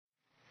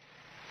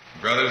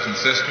Brothers and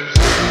sisters,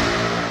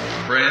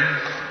 friends,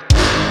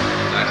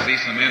 I see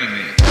some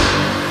enemies.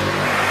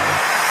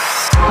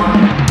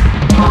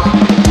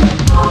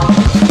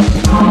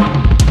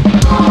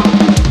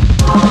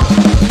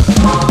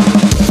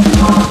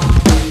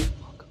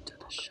 Welcome to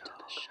the show.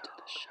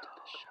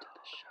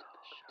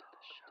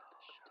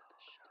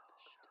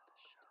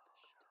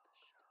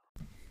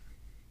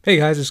 Hey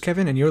guys, it's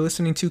Kevin, and you're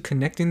listening to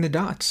Connecting the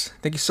Dots.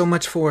 Thank you so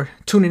much for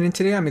tuning in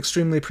today. I'm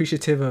extremely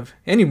appreciative of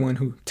anyone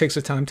who takes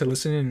the time to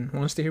listen and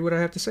wants to hear what I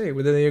have to say,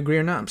 whether they agree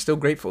or not. I'm still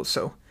grateful,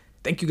 so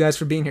thank you guys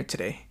for being here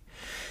today.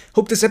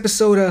 Hope this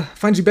episode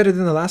finds you better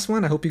than the last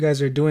one. I hope you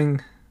guys are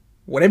doing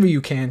whatever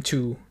you can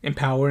to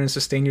empower and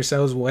sustain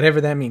yourselves,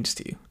 whatever that means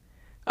to you.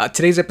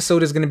 Today's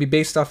episode is going to be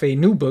based off a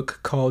new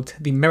book called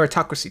The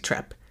Meritocracy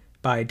Trap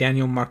by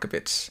Daniel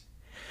Markovits.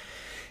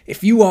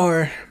 If you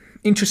are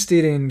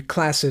interested in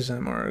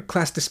classism or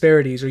class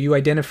disparities, or you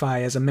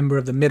identify as a member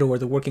of the middle or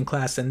the working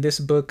class, then this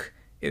book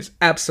is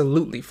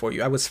absolutely for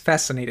you. I was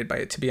fascinated by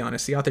it, to be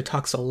honest. The author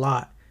talks a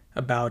lot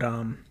about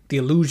the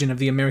illusion of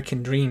the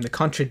American dream, the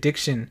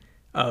contradiction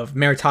of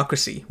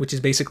meritocracy, which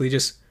is basically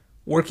just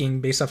working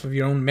based off of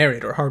your own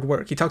merit or hard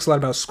work. He talks a lot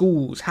about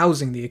schools,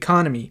 housing, the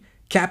economy,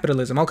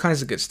 capitalism, all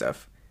kinds of good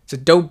stuff. It's a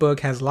dope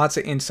book, has lots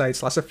of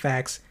insights, lots of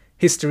facts,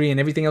 history, and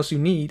everything else you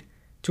need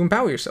to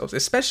empower yourselves,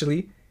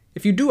 especially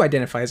if you do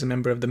identify as a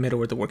member of the middle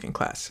or the working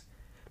class.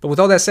 But with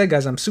all that said,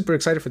 guys, I'm super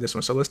excited for this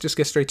one, so let's just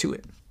get straight to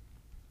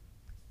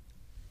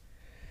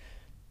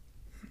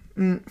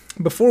it.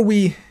 Before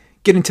we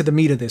get into the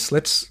meat of this,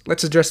 let's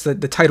address the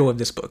title of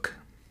this book.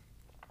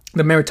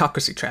 The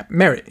Meritocracy Trap.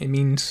 Merit, it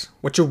means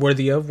what you're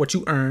worthy of, what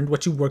you earned,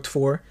 what you worked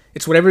for.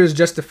 It's whatever is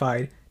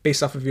justified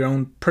based off of your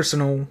own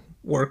personal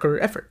work or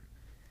effort.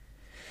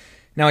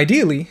 Now,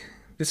 ideally,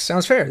 this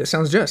sounds fair. This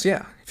sounds just,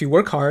 yeah. If you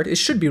work hard, it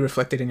should be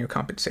reflected in your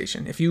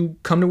compensation. If you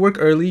come to work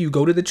early, you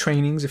go to the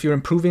trainings, if you're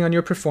improving on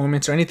your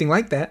performance or anything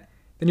like that,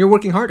 then you're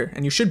working harder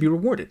and you should be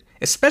rewarded.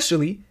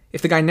 Especially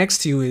if the guy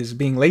next to you is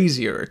being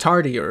lazy or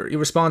tardy or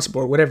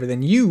irresponsible or whatever,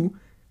 then you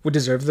would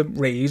deserve the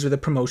raise or the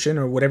promotion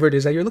or whatever it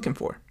is that you're looking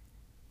for.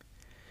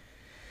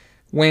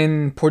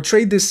 When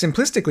portrayed this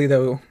simplistically,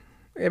 though,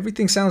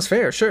 everything sounds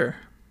fair, sure.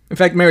 In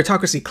fact,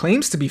 meritocracy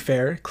claims to be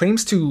fair,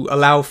 claims to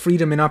allow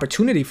freedom and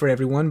opportunity for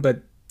everyone,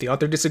 but the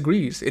author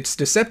disagrees. It's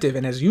deceptive,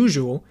 and as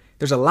usual,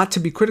 there's a lot to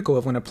be critical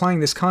of when applying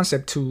this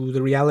concept to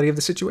the reality of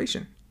the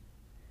situation.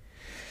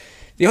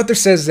 The author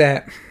says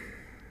that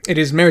it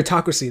is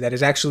meritocracy that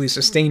is actually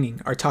sustaining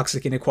our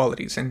toxic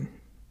inequalities, and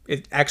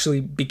it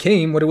actually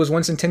became what it was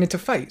once intended to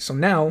fight. So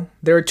now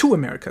there are two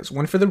Americas,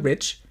 one for the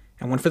rich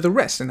and one for the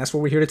rest, and that's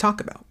what we're here to talk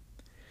about.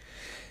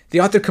 The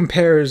author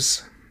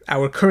compares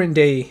our current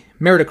day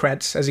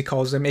meritocrats, as he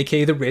calls them,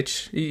 aka the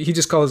rich. He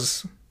just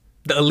calls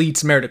the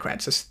elites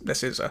meritocrats.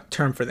 This is a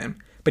term for them.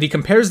 But he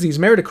compares these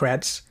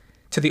meritocrats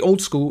to the old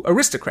school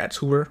aristocrats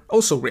who were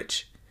also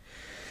rich.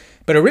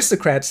 But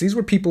aristocrats, these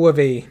were people of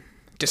a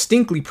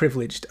distinctly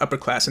privileged upper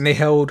class, and they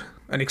held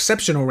an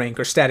exceptional rank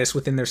or status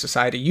within their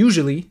society,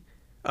 usually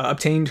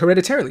obtained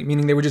hereditarily,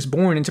 meaning they were just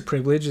born into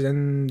privilege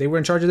and they were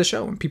in charge of the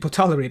show, and people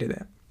tolerated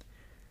that.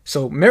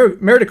 So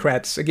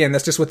meritocrats, again,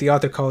 that's just what the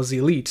author calls the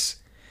elites.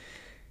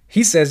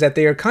 He says that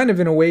they are kind of,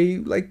 in a way,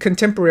 like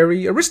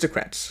contemporary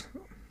aristocrats.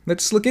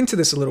 Let's look into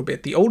this a little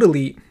bit. The old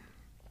elite,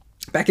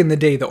 back in the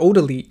day, the old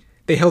elite,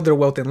 they held their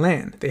wealth in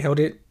land. They held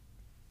it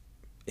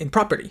in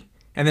property.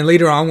 And then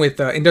later on with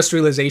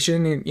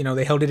industrialization,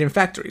 they held it in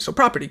factories. So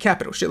property,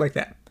 capital, shit like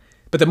that.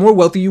 But the more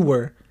wealthy you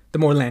were, the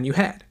more land you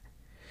had.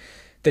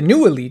 The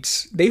new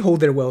elites, they hold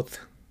their wealth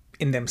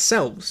in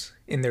themselves,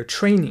 in their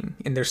training,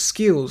 in their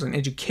skills and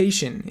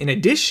education, in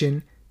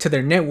addition to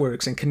their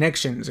networks and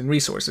connections and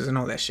resources and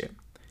all that shit.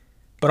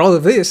 But all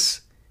of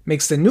this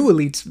makes the new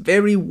elites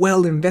very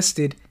well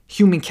invested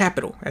human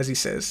capital, as he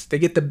says. They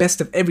get the best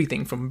of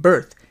everything from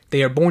birth.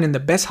 They are born in the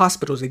best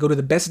hospitals. They go to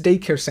the best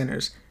daycare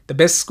centers, the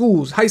best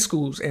schools, high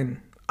schools,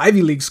 and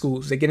Ivy League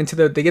schools. They get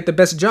the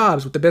best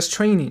jobs with the best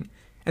training.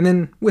 And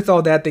then with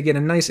all that, they get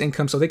a nice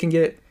income so they can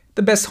get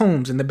the best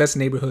homes in the best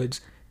neighborhoods,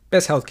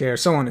 best healthcare,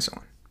 so on and so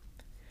on.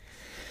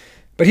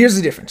 But here's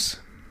the difference.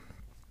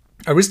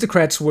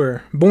 Aristocrats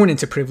were born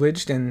into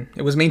privilege, and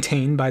it was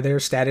maintained by their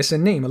status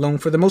and name alone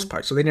for the most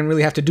part, so they didn't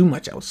really have to do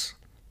much else.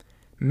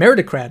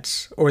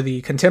 Meritocrats, or the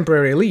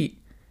contemporary elite,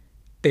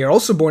 they are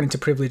also born into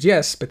privilege,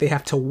 yes, but they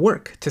have to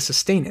work to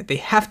sustain it. They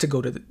have to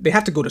go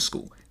to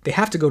school. They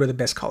have to go to the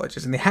best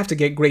colleges, and they have to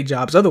get great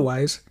jobs.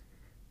 Otherwise,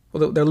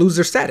 well, they'll lose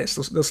their status.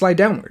 They'll slide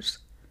downwards.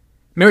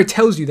 Merit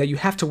tells you that you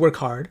have to work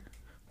hard,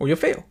 or you'll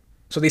fail.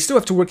 So they still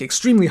have to work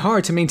extremely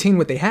hard to maintain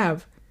what they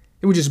have.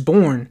 They were just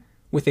born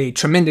with a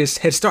tremendous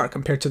head start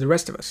compared to the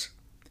rest of us.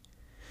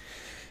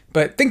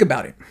 But think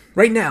about it.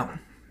 Right now,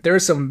 there are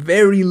some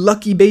very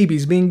lucky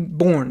babies being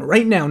born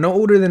right now, no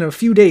older than a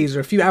few days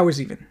or a few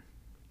hours even.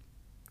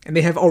 And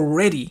they have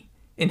already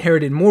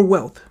inherited more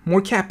wealth,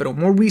 more capital,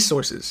 more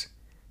resources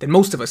than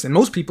most of us, than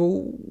most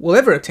people will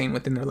ever attain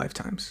within their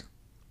lifetimes.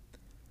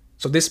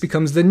 So this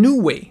becomes the new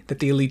way that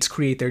the elites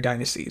create their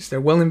dynasties. Their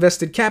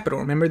well-invested capital,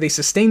 remember, they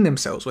sustain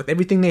themselves with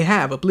everything they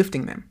have,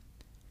 uplifting them.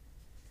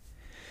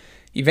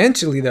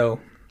 Eventually, though,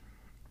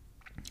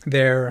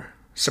 their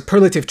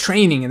superlative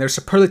training and their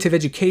superlative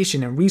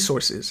education and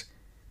resources,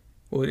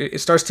 well, it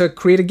starts to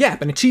create a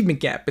gap, an achievement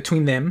gap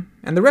between them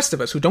and the rest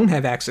of us who don't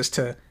have access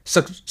to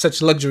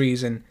such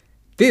luxuries. And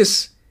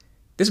this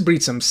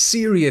breeds some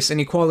serious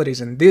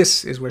inequalities, and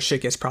this is where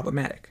shit gets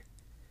problematic.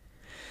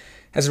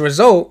 As a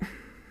result,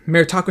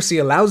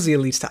 meritocracy allows the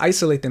elites to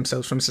isolate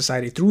themselves from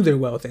society through their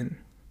wealth, and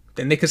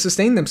then they can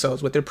sustain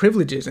themselves with their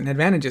privileges and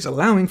advantages,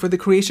 allowing for the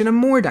creation of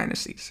more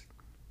dynasties.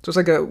 So it's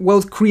like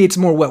wealth creates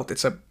more wealth.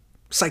 It's a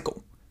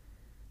cycle.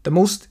 The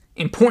most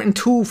important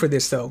tool for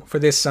this, though, for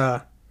this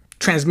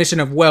transmission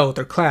of wealth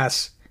or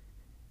class,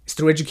 is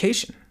through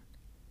education.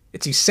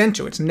 It's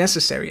essential, it's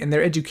necessary, and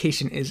their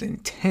education is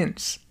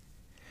intense.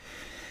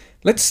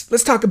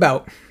 Let's talk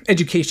about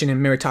education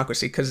and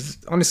meritocracy, because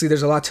honestly,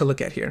 there's a lot to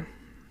look at here.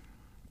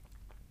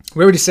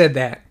 We already said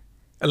that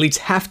elites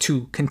have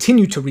to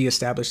continue to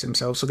reestablish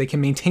themselves so they can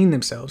maintain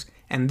themselves,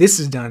 and this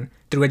is done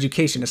through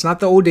education. It's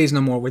not the old days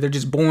no more, where they're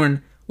just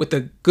born with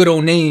a good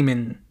old name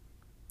and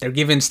they're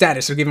given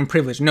status, they're given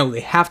privilege. No,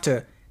 they have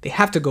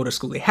to go to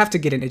school, they have to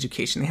get an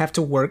education, they have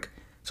to work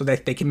so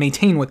that they can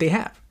maintain what they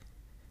have.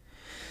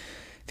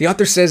 The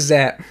author says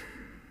that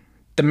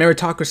the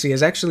meritocracy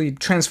has actually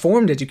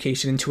transformed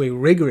education into a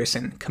rigorous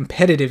and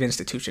competitive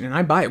institution, and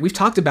I buy it. We've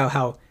talked about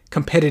how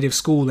competitive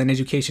school and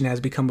education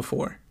has become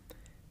before.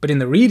 But in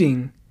the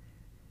reading,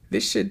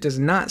 this shit does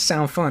not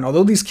sound fun.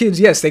 Although these kids,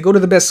 yes, they go to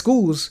the best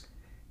schools,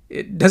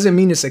 it doesn't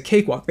mean it's a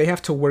cakewalk. They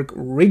have to work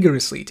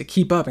rigorously to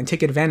keep up and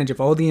take advantage of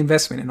all the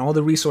investment and all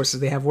the resources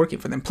they have working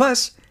for them.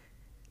 Plus,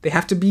 they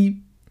have to be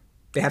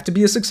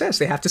a success.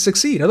 They have to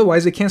succeed.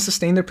 Otherwise, they can't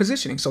sustain their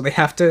positioning. So they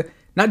have to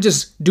not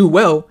just do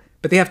well,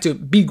 but they have to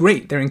be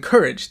great. They're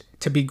encouraged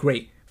to be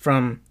great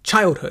from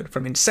childhood,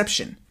 from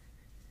inception.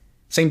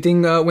 Same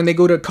thing when they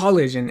go to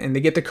college and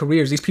they get their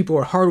careers. These people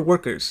are hard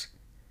workers,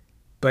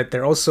 but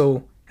they're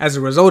also, as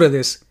a result of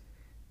this,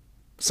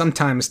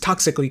 sometimes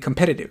toxically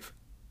competitive.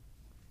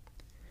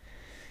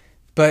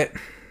 But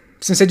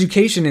since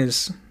education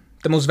is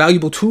the most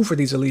valuable tool for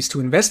these elites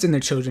to invest in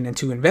their children and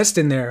to invest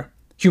in their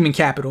human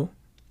capital,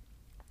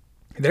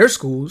 their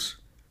schools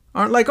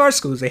aren't like our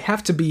schools. They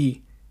have to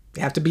be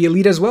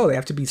elite as well. They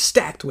have to be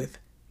stacked with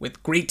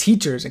great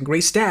teachers and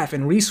great staff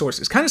and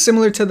resources, kind of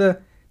similar to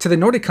the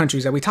Nordic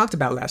countries that we talked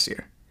about last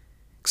year.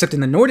 Except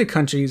in the Nordic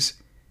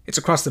countries, it's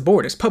across the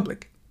board, it's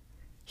public.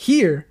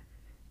 Here,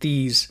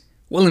 these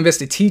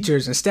well-invested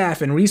teachers and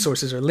staff and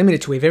resources are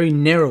limited to a very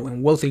narrow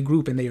and wealthy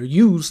group, and they are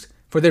used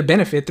for their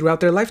benefit throughout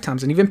their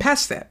lifetimes and even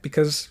past that,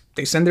 because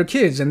they send their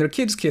kids and their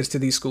kids' kids to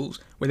these schools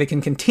where they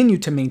can continue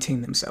to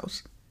maintain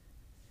themselves.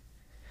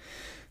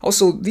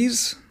 Also,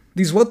 these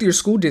wealthier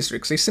school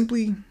districts, they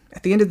simply,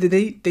 at the end of the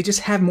day, they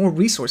just have more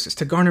resources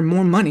to garner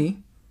more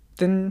money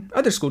than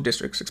other school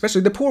districts,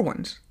 especially the poor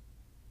ones.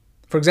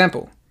 For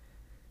example,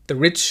 the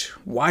rich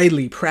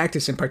widely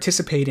practice and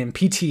participate in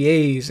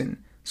PTAs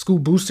and school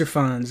booster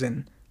funds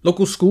and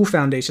local school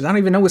foundations. I don't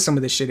even know what some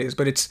of this shit is,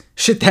 but it's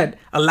shit that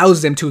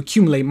allows them to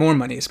accumulate more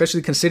money,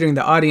 especially considering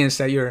the audience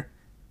that you're,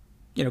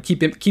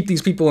 keep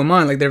these people in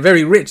mind. Like, they're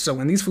very rich, so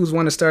when these fools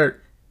want to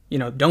start,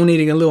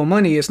 donating a little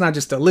money, it's not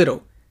just a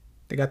little.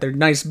 They got their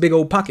nice big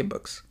old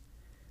pocketbooks.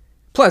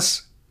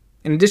 Plus,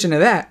 in addition to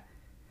that,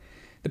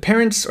 the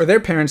parents or their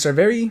parents they're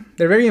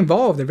very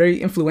involved. They're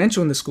very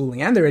influential in the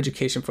schooling and their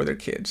education for their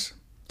kids.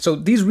 So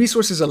these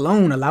resources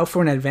alone allow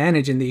for an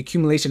advantage in the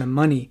accumulation of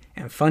money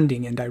and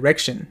funding and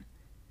direction.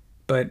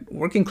 But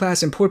working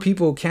class and poor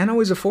people can't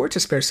always afford to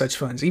spare such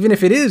funds, even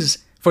if it is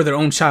for their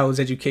own child's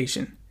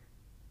education.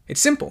 It's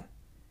simple.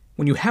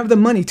 When you have the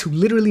money to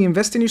literally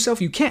invest in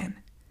yourself, you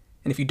can.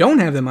 And if you don't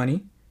have the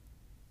money,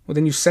 well,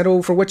 then you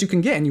settle for what you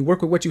can get and you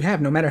work with what you have,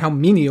 no matter how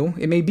menial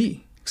it may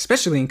be,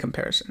 especially in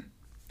comparison.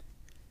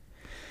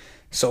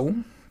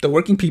 So the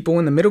working people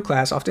in the middle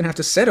class often have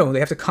to settle, they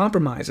have to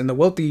compromise, and the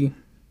wealthy,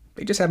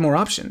 they just have more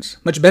options,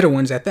 much better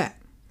ones at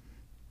that.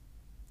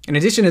 In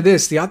addition to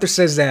this, the author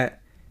says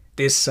that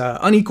this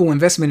unequal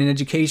investment in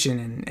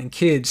education and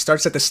kids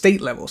starts at the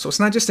state level. So it's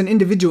not just an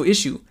individual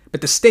issue,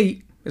 but the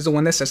state is the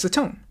one that sets the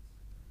tone.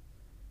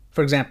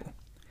 For example,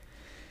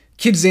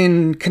 kids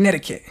in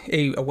Connecticut,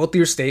 a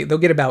wealthier state, they'll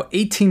get about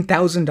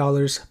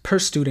 $18,000 per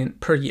student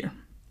per year.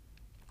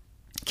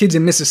 Kids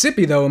in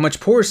Mississippi, though, a much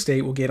poorer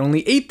state, will get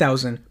only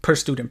 $8,000 per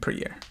student per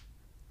year.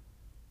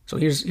 So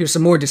here's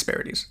some more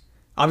disparities.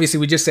 Obviously,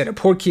 we just said a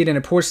poor kid in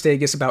a poor state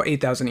gets about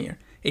 $8,000 a year.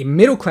 A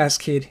middle-class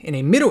kid in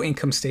a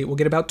middle-income state will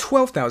get about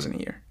 $12,000 a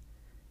year.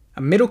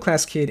 A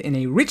middle-class kid in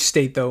a rich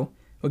state, though,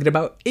 will get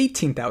about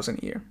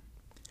 $18,000 a year.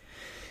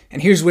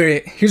 And here's where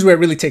it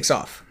really takes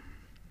off.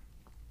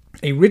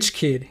 A rich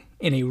kid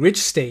in a rich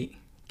state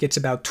gets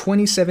about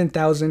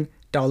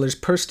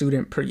 $27,000 per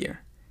student per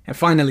year. And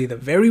finally, the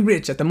very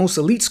rich at the most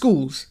elite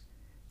schools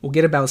will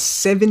get about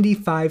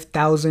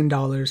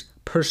 $75,000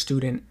 per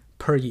student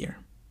per year.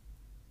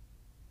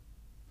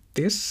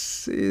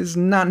 This is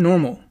not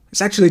normal.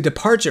 It's actually a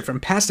departure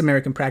from past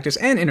American practice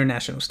and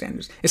international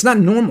standards. It's not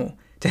normal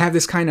to have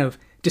this kind of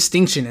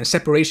distinction and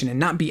separation and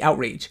not be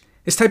outraged.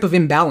 This type of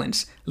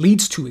imbalance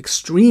leads to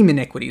extreme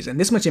inequities, and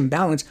this much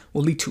imbalance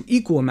will lead to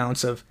equal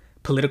amounts of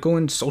political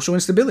and social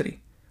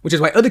instability, which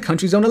is why other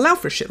countries don't allow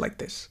for shit like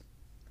this.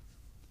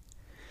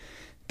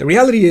 The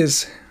reality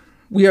is,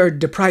 we are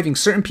depriving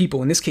certain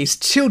people, in this case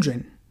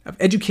children, of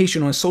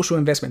educational and social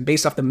investment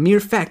based off the mere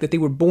fact that they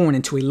were born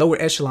into a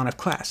lower echelon of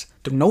class,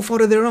 through no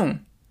fault of their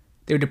own.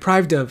 They were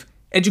deprived of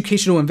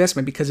educational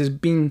investment because it's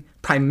being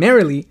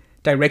primarily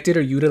directed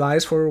or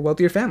utilized for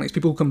wealthier families,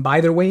 people who can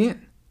buy their way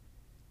in.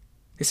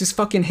 This is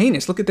fucking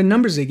heinous. Look at the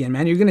numbers again,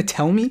 man. You're going to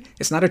tell me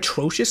it's not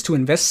atrocious to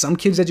invest some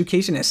kids'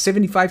 education at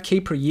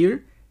 $75K per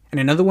year and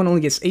another one only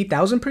gets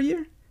 $8,000 per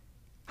year?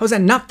 How is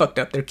that not fucked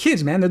up? They're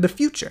kids, man. They're the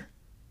future.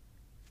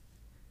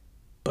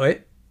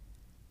 But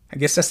I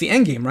guess that's the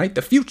end game, right?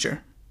 The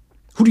future.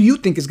 Who do you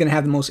think is going to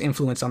have the most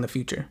influence on the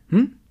future?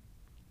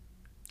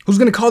 Who's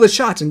going to call the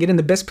shots and get in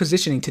the best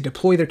positioning to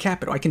deploy their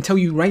capital? I can tell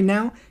you right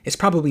now, it's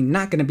probably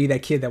not going to be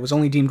that kid that was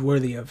only deemed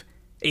worthy of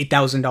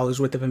 $8,000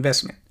 worth of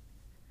investment.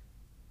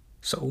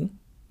 So,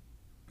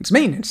 it's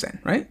maintenance then,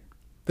 right?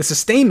 The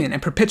sustainment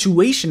and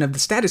perpetuation of the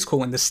status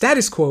quo. And the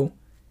status quo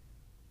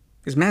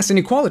is mass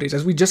inequalities,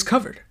 as we just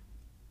covered.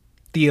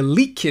 The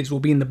elite kids will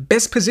be in the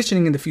best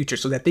positioning in the future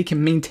so that they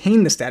can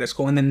maintain the status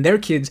quo, and then their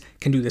kids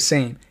can do the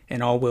same,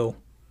 and all will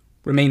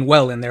remain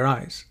well in their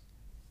eyes.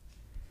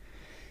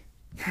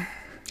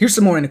 Here's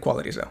some more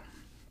inequalities, though.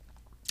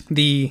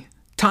 The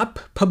top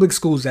public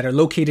schools that are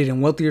located in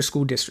wealthier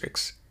school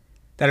districts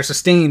that are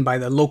sustained by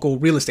the local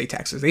real estate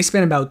taxes, they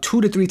spend about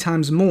 2 to 3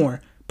 times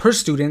more per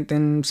student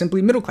than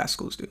simply middle-class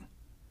schools do.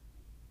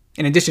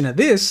 In addition to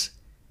this,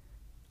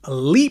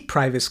 elite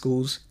private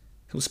schools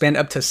will spend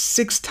up to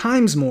 6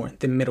 times more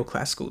than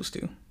middle-class schools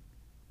do.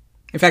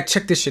 In fact,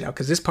 check this shit out,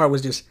 because this part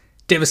was just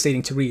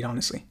devastating to read,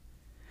 honestly.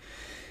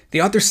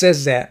 The author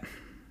says that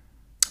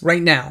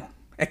right now,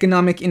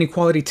 economic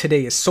inequality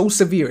today is so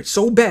severe, it's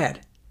so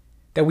bad,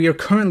 that we are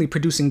currently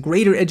producing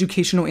greater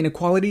educational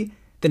inequality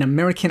than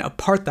American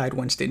apartheid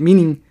once did,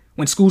 meaning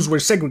when schools were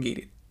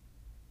segregated.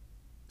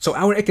 So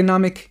our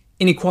economic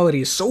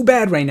inequality is so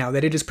bad right now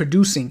that it is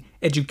producing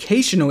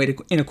educational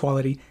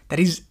inequality that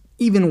is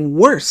even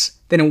worse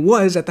than it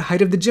was at the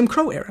height of the Jim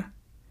Crow era.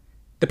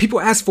 The people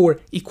asked for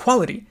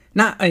equality,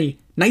 not a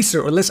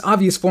nicer or less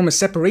obvious form of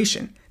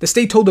separation. The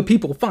state told the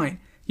people, fine,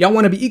 y'all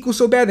want to be equal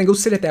so bad, then go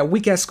sit at that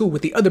weak-ass school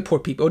with the other poor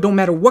people. It don't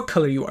matter what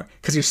color you are,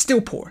 because you're still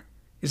poor.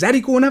 Is that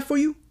equal enough for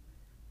you?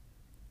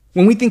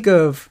 When we think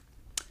of,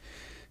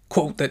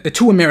 quote, the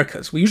two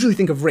Americas, we usually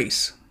think of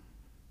race.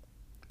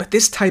 But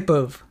this type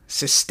of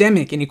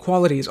systemic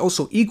inequality is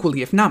also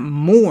equally, if not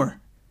more,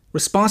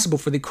 responsible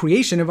for the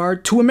creation of our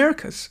two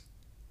Americas.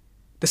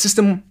 The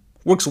system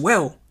works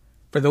well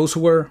for those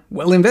who are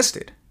well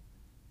invested.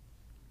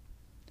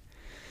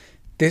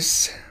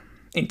 This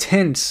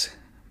intense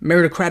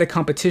meritocratic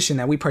competition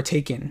that we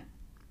partake in,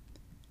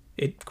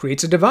 it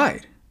creates a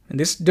divide. And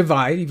this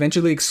divide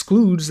eventually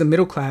excludes the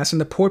middle class and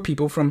the poor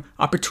people from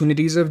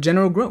opportunities of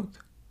general growth.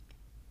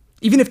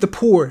 Even if the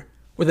poor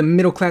or the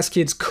middle class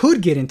kids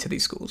could get into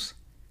these schools,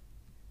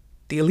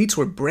 the elites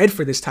were bred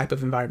for this type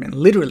of environment.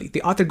 Literally,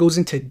 the author goes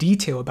into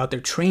detail about their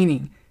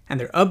training and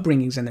their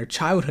upbringings and their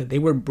childhood. They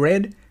were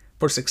bred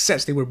for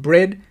success. They were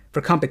bred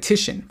for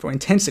competition, for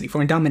intensity,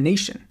 for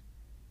domination.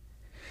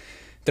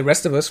 The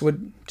rest of us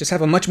would just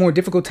have a much more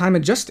difficult time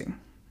adjusting.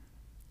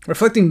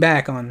 Reflecting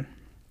back on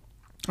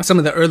some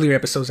of the earlier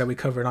episodes that we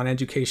covered on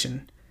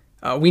education,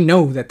 we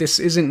know that this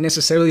isn't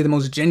necessarily the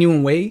most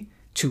genuine way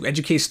to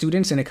educate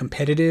students in a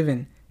competitive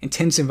and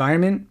intense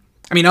environment.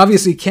 I mean,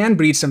 obviously it can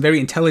breed some very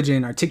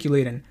intelligent,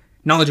 articulate, and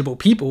knowledgeable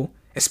people,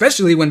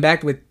 especially when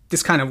backed with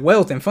this kind of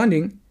wealth and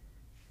funding.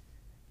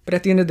 But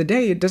at the end of the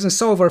day, it doesn't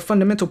solve our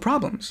fundamental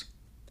problems.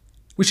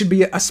 We should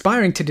be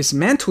aspiring to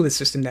dismantle the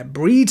system that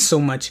breeds so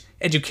much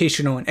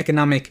educational and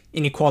economic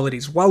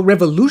inequalities while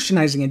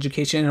revolutionizing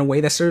education in a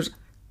way that serves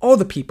all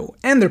the people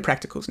and their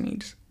practical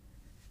needs.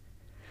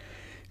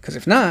 Because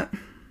if not,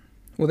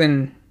 well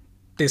then,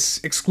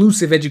 this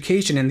exclusive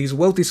education and these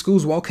wealthy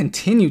schools will all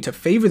continue to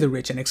favor the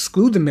rich and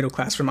exclude the middle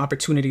class from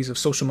opportunities of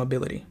social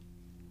mobility.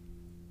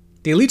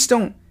 The elites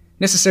don't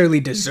necessarily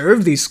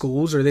deserve these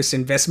schools or this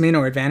investment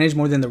or advantage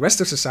more than the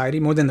rest of society,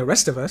 more than the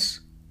rest of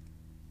us.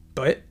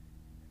 But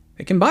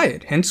they can buy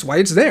it, hence why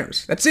it's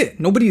theirs. That's it.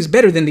 Nobody is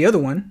better than the other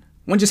one.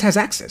 One just has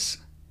access.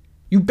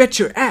 You bet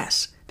your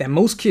ass that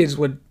most kids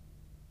would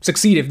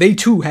succeed if they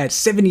too had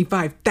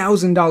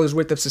 $75,000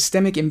 worth of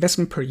systemic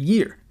investment per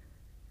year.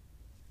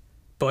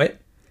 But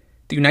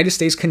the United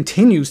States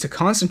continues to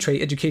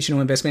concentrate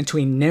educational investment to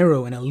a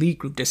narrow and elite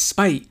group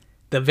despite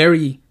the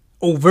very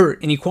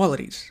overt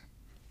inequalities.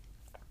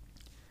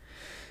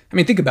 I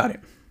mean, think about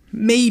it.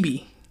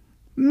 Maybe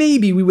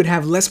we would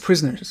have less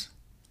prisoners,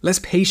 less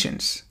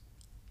patients,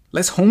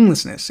 less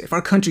homelessness if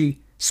our country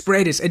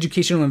spread its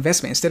educational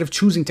investment instead of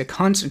choosing to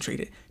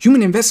concentrate it.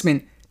 Human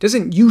investment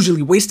doesn't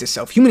usually waste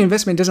itself. Human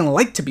investment doesn't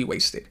like to be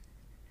wasted.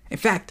 In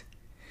fact,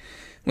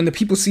 when the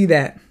people see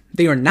that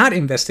they are not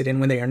invested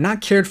in, when they are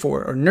not cared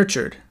for or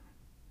nurtured,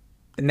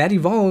 then that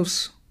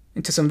evolves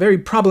into some very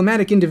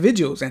problematic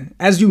individuals. And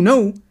as you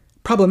know,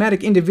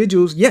 problematic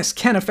individuals, yes,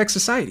 can affect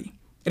society.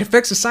 It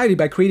affects society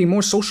by creating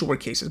more social work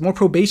cases, more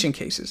probation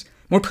cases,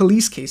 more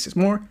police cases,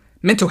 more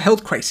mental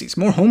health crises,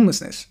 more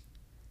homelessness.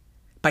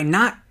 By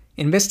not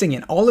investing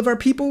in all of our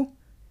people,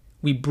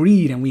 we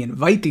breed and we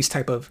invite these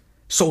type of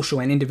social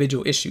and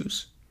individual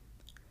issues.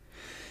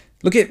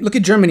 Look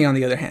at Germany, on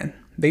the other hand.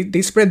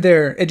 They spread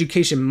their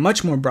education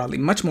much more broadly,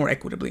 much more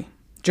equitably.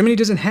 Germany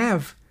doesn't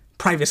have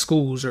private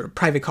schools or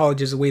private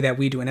colleges the way that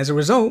we do, and as a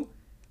result,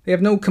 they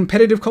have no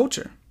competitive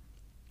culture.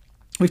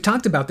 We've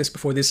talked about this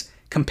before. This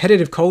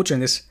competitive culture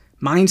and this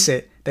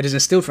mindset that is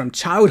instilled from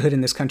childhood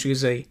in this country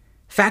is a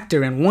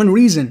factor and one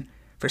reason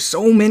for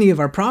so many of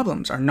our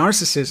problems: our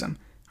narcissism,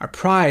 our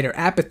pride, our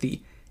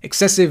apathy,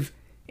 excessive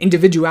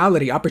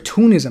individuality,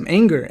 opportunism,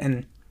 anger,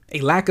 and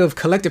a lack of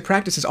collective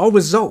practices all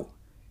result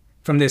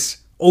from this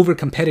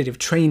over-competitive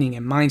training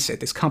and mindset,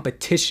 this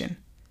competition.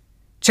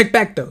 Check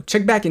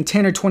back in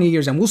 10 or 20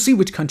 years and we'll see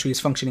which country is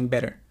functioning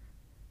better.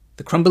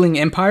 The crumbling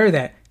empire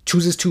that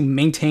chooses to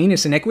maintain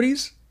its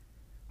inequities,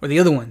 or the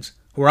other ones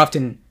who are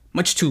often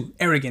much too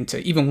arrogant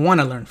to even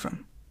want to learn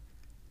from.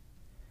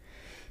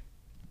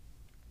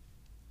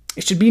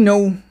 It should be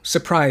no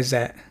surprise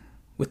that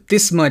with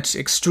this much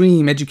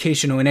extreme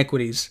educational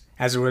inequities,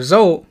 as a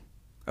result,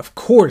 of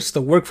course,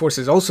 the workforce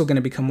is also going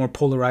to become more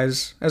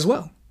polarized as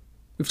well.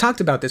 We've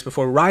talked about this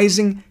before.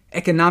 Rising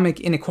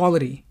economic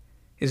inequality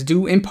is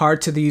due in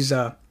part to these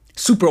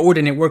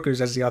superordinate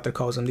workers, as the author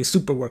calls them, these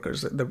super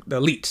workers, the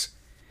elites.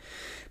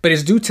 But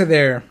it's due to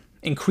their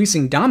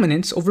increasing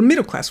dominance over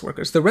middle-class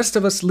workers. The rest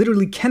of us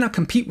literally cannot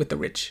compete with the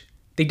rich.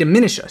 They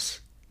diminish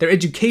us. Their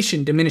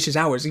education diminishes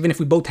ours, even if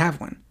we both have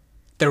one.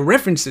 Their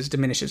references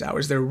diminishes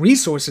ours. Their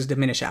resources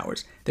diminish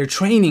ours. Their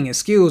training and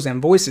skills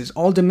and voices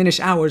all diminish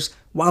ours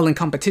while in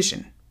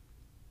competition.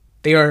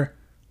 They are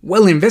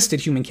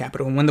well-invested human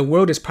capital, and when the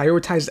world is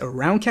prioritized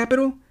around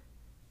capital,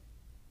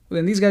 well,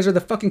 then these guys are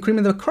the fucking cream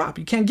of the crop.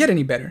 You can't get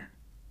any better.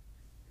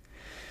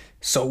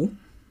 So,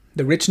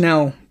 the rich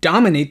now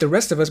dominate the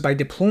rest of us by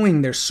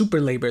deploying their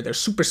super labor, their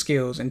super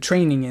skills and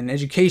training and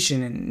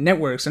education and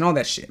networks and all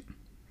that shit.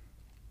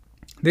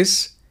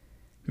 This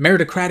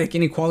meritocratic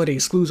inequality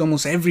excludes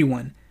almost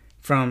everyone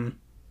from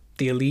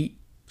the elite,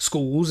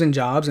 schools, and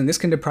jobs, and this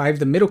can deprive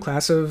the middle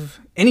class of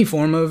any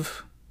form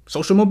of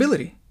social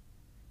mobility.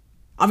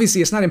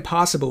 Obviously, it's not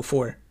impossible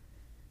for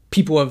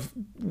people of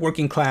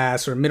working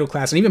class or middle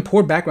class and even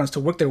poor backgrounds to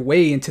work their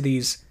way into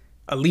these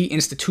elite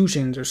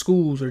institutions or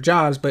schools or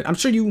jobs, but I'm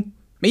sure you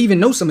may even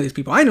know some of these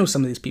people. I know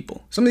some of these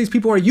people. Some of these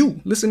people are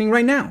you listening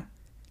right now.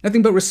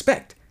 Nothing but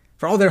respect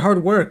for all their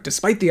hard work,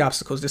 despite the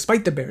obstacles,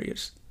 despite the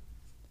barriers.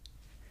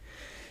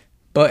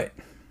 But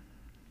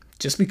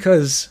just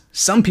because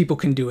some people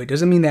can do it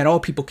doesn't mean that all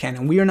people can,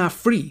 and we are not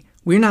free.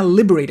 We are not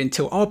liberated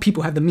until all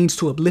people have the means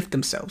to uplift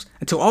themselves,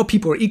 until all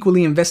people are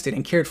equally invested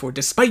and cared for,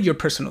 despite your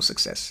personal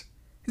success.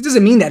 This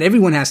doesn't mean that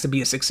everyone has to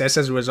be a success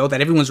as a result,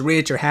 that everyone's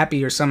rich or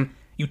happy or some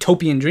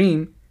utopian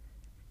dream.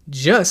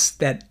 Just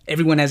that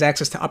everyone has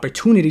access to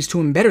opportunities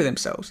to better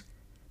themselves,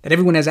 that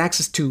everyone has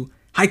access to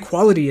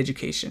high-quality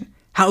education,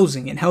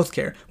 housing, and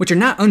healthcare, which are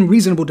not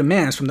unreasonable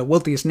demands from the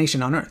wealthiest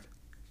nation on earth.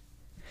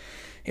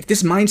 If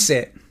this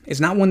mindset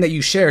is not one that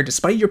you share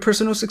despite your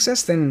personal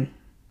success, then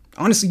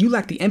honestly, you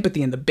lack the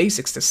empathy and the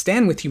basics to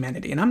stand with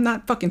humanity, and I'm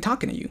not fucking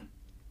talking to you.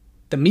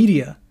 The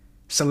media,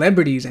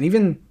 celebrities, and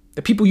even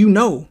the people you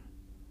know,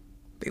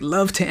 they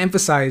love to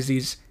emphasize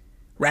these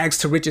rags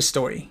to riches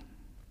story.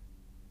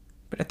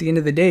 But at the end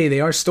of the day, they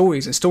are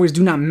stories, and stories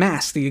do not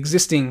mask the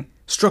existing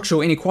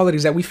structural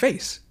inequalities that we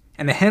face.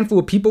 And the handful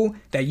of people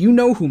that you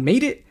know who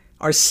made it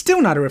are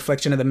still not a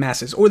reflection of the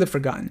masses or the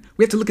forgotten.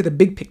 We have to look at the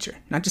big picture,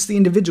 not just the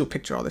individual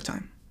picture all the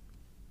time.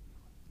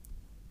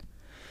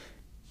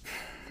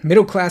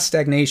 Middle class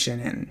stagnation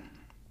and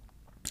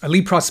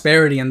elite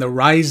prosperity and the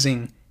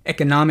rising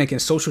economic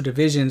and social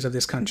divisions of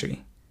this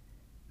country,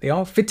 they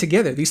all fit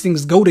together. These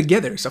things go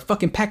together. It's a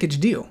fucking package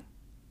deal.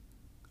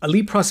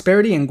 Elite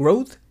prosperity and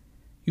growth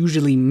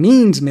usually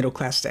means middle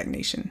class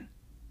stagnation.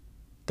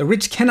 The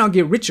rich cannot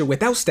get richer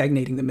without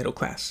stagnating the middle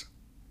class.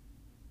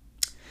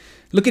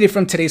 Look at it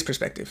from today's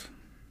perspective.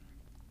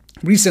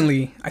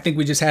 Recently, I think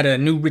we just had a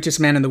new richest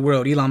man in the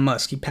world, Elon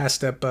Musk. He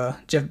passed up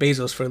Jeff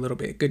Bezos for a little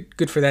bit.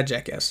 Good for that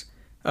jackass.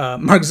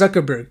 Mark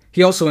Zuckerberg,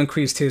 he also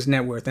increased his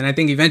net worth. And I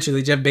think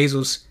eventually Jeff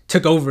Bezos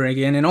took over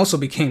again and also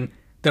became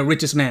the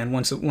richest man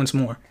once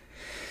more.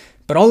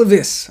 But all of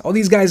this, all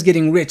these guys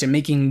getting rich and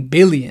making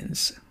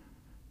billions,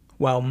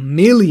 while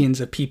millions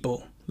of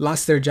people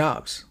lost their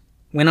jobs,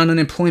 went on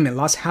unemployment,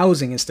 lost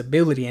housing and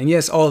stability, and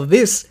yes, all of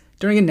this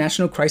during a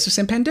national crisis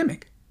and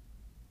pandemic.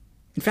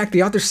 In fact,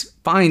 the author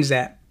finds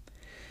that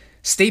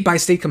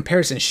state-by-state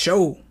comparisons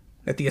show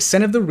that the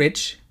ascent of the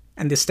rich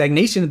and the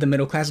stagnation of the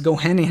middle class go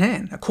hand in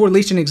hand. A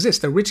correlation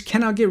exists. The rich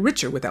cannot get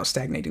richer without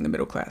stagnating the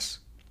middle class.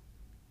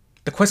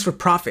 The quest for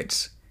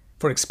profits,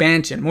 for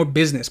expansion, more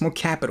business, more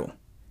capital,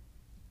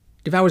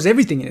 devours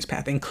everything in its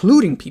path,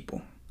 including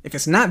people. If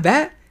it's not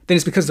that, then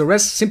it's because the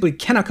rest simply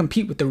cannot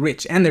compete with the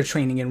rich and their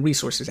training and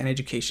resources and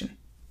education.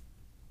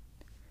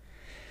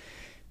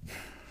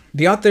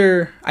 The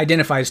author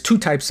identifies two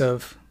types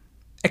of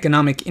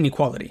economic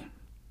inequality.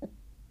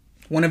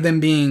 One of them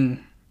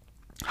being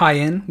high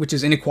end, which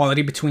is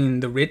inequality between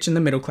the rich and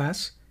the middle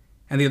class,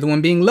 and the other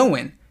one being low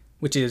end,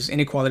 which is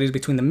inequalities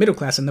between the middle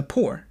class and the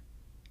poor.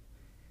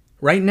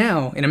 Right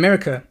now, in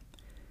America,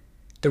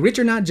 the rich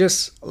are not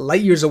just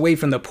light years away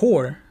from the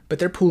poor, but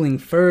they're pulling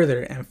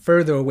further and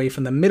further away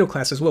from the middle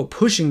class as well,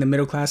 pushing the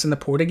middle class and the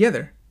poor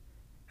together.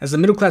 As the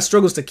middle class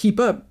struggles to keep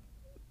up,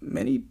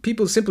 many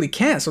people simply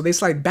can't, so they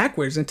slide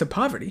backwards into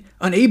poverty,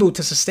 unable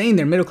to sustain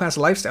their middle class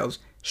lifestyles,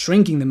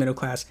 shrinking the middle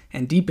class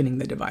and deepening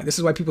the divide. This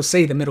is why people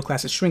say the middle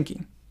class is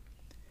shrinking.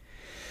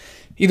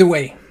 Either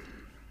way,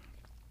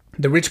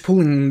 the rich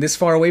pulling this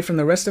far away from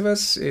the rest of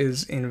us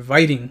is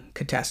inviting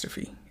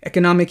catastrophe.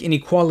 Economic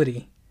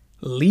inequality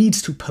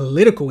leads to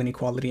political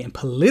inequality, and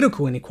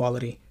political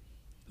inequality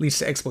leads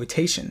to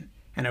exploitation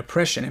and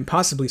oppression and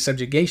possibly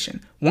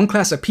subjugation. One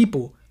class of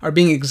people are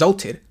being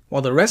exalted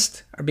while the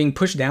rest are being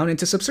pushed down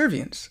into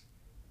subservience.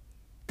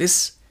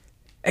 This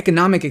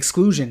economic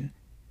exclusion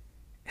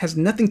has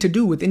nothing to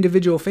do with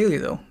individual failure,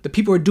 though. The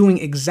people are doing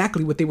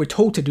exactly what they were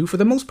told to do for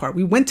the most part.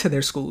 We went to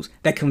their schools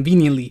that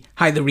conveniently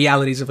hide the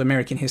realities of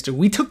American history.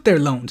 We took their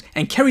loans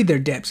and carried their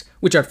debts,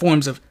 which are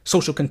forms of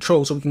social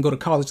control so we can go to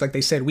college like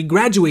they said. We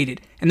graduated,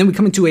 and then we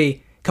come into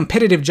a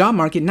competitive job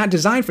market not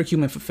designed for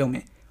human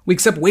fulfillment. We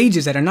accept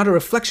wages that are not a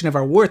reflection of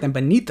our worth and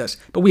beneath us,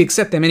 but we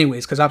accept them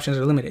anyways because options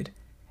are limited.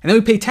 And then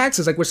we pay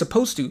taxes like we're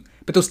supposed to,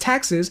 but those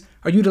taxes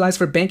are utilized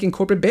for bank and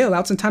corporate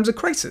bailouts in times of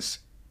crisis.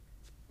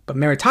 But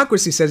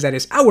meritocracy says that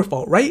it's our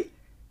fault, right?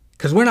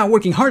 Because we're not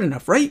working hard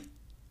enough, right?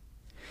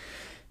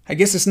 I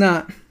guess it's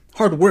not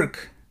hard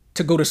work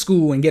to go to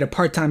school and get a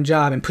part-time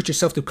job and put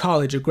yourself through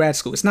college or grad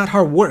school. It's not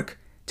hard work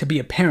to be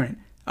a parent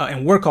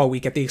and work all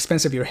week at the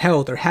expense of your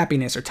health or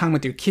happiness or time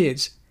with your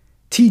kids.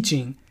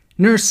 Teaching,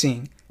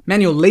 nursing,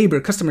 manual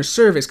labor, customer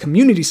service,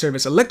 community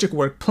service, electric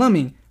work,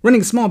 plumbing,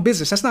 running a small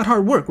business. That's not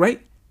hard work,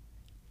 right?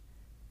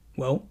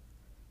 Well,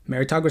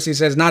 meritocracy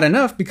says not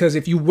enough because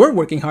if you were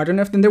working hard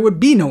enough, then there would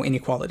be no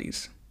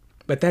inequalities.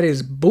 But that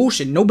is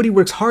bullshit. Nobody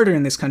works harder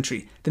in this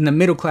country than the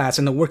middle class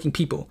and the working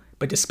people.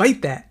 But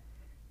despite that,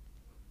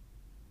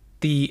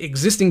 the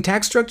existing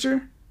tax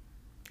structure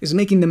is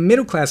making the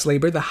middle class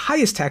labor the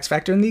highest tax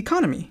factor in the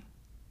economy.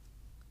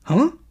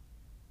 Huh?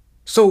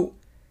 So,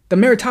 the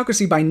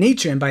meritocracy by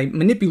nature and by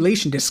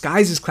manipulation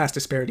disguises class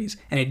disparities,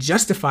 and it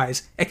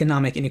justifies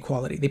economic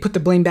inequality. They put the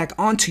blame back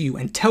onto you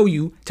and tell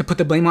you to put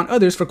the blame on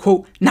others for,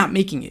 quote, not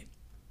making it.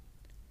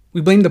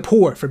 We blame the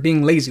poor for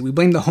being lazy. We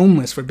blame the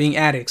homeless for being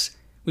addicts.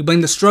 We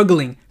blame the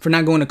struggling for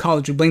not going to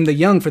college. We blame the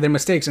young for their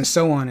mistakes, and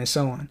so on and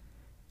so on.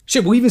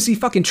 Shit, we'll even see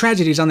fucking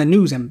tragedies on the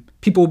news, and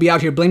people will be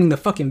out here blaming the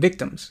fucking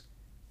victims.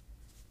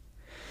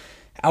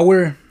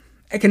 Our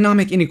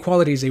economic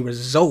inequality is a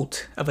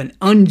result of an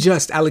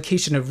unjust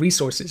allocation of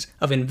resources,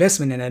 of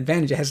investment and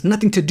advantage. It has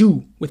nothing to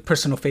do with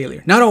personal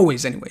failure. Not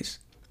always, anyways.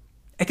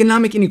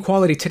 Economic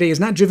inequality today is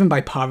not driven by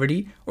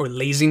poverty or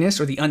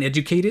laziness or the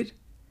uneducated.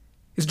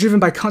 It's driven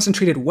by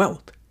concentrated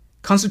wealth.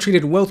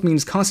 Concentrated wealth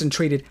means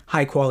concentrated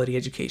high-quality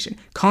education,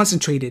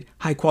 concentrated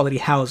high-quality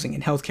housing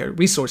and healthcare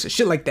resources,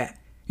 shit like that.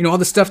 You know, all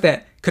the stuff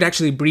that could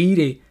actually breed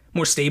a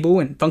more stable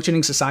and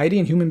functioning society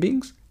and human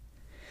beings.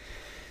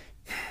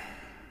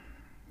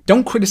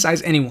 Don't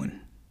criticize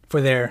anyone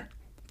for their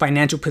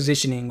financial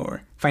positioning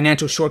or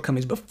financial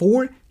shortcomings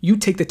before you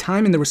take the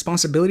time and the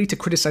responsibility to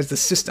criticize the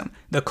system,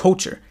 the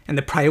culture, and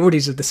the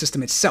priorities of the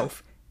system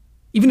itself.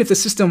 Even if the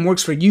system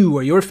works for you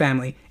or your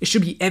family, it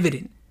should be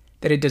evident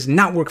that it does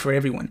not work for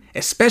everyone,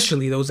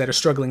 especially those that are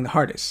struggling the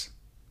hardest.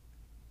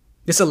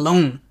 This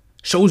alone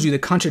shows you the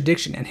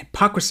contradiction and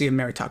hypocrisy of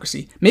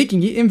meritocracy,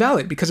 making it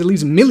invalid because it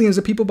leaves millions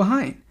of people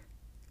behind.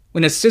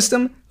 When a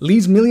system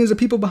leaves millions of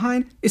people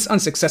behind, it's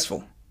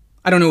unsuccessful.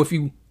 I don't know if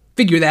you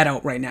figure that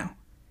out right now.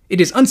 It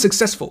is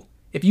unsuccessful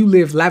if you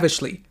live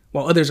lavishly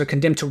while others are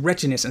condemned to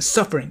wretchedness and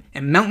suffering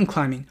and mountain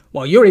climbing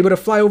while you're able to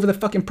fly over the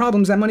fucking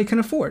problems that money can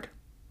afford.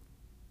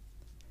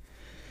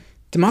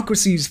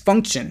 Democracy's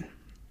function,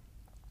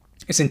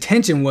 its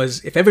intention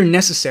was, if ever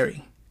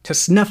necessary, to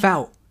snuff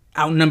out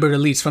outnumbered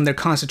elites from their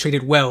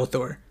concentrated wealth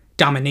or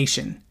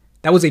domination.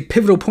 That was a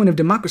pivotal point of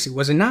democracy,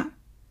 was it not?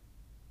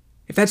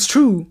 If that's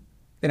true,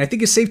 then I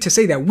think it's safe to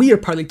say that we are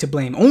partly to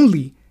blame,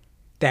 only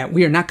that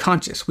we are not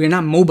conscious, we are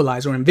not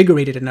mobilized or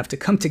invigorated enough to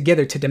come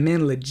together to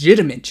demand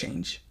legitimate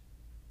change.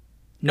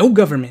 No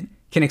government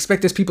can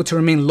expect its people to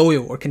remain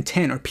loyal or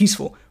content or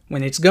peaceful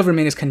when its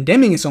government is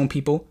condemning its own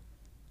people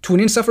to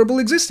an insufferable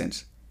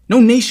existence. No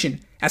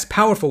nation as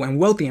powerful and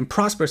wealthy and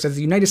prosperous as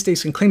the United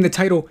States can claim the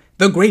title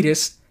the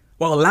greatest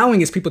while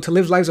allowing its people to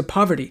live lives of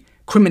poverty,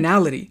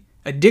 criminality,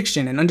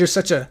 addiction, and under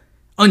such a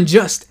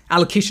unjust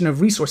allocation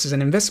of resources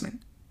and investment.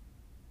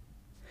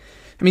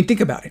 I mean, think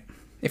about it.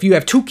 If you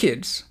have two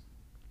kids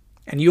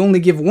and you only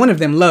give one of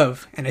them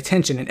love and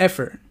attention and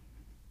effort,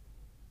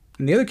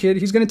 and the other kid,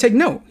 he's going to take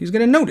note. He's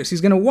going to notice.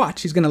 He's going to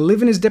watch. He's going to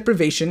live in his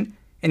deprivation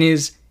and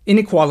his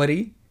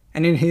inequality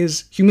and in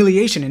his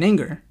humiliation and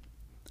anger.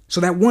 So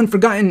that one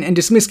forgotten and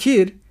dismissed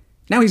kid,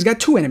 now he's got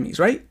two enemies,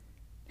 right?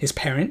 His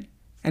parent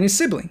and his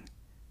sibling.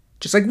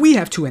 Just like we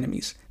have two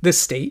enemies, the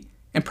state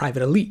and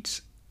private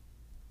elites.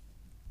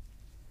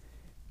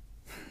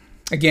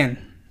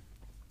 Again,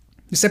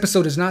 this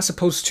episode is not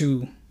supposed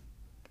to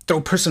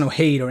throw personal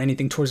hate or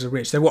anything towards the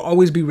rich. There will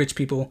always be rich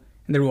people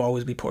and there will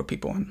always be poor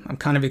people. I'm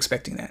kind of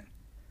expecting that.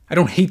 I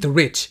don't hate the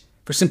rich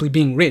for simply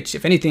being rich.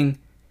 If anything,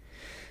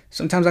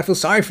 sometimes I feel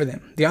sorry for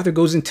them. The author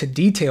goes into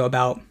detail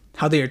about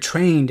how they are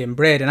trained and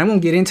bred, and I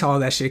won't get into all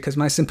that shit because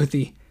my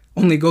sympathy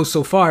only goes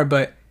so far,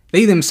 but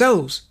they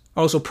themselves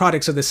are also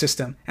products of the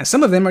system, and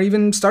some of them are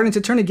even starting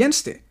to turn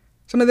against it.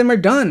 Some of them are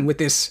done with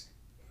this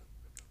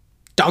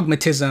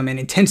dogmatism and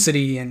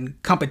intensity,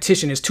 and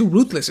competition is too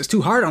ruthless, it's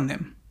too hard on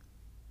them.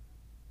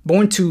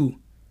 Born to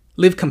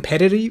live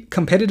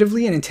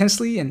competitively and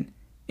intensely and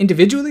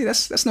individually,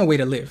 that's no way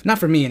to live. Not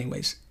for me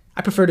anyways.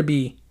 I would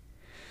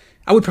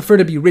prefer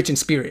to be rich in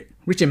spirit,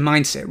 rich in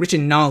mindset, rich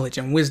in knowledge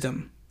and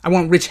wisdom. I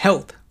want rich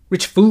health,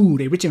 rich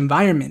food, a rich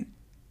environment.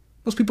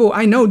 Most people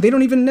I know, they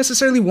don't even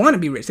necessarily want to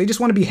be rich. They just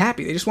want to be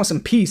happy. They just want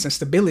some peace and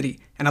stability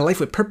and a life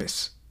with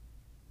purpose.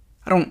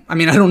 I don't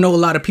know a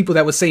lot of people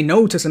that would say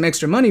no to some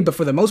extra money, but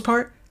for the most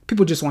part,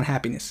 people just want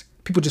happiness.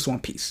 People just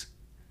want peace.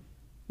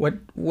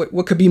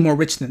 What could be more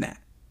rich than that?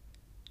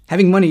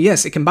 Having money,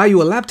 yes, it can buy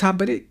you a laptop,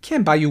 but it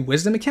can't buy you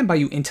wisdom. It can't buy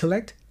you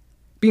intellect.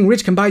 Being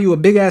rich can buy you a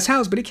big ass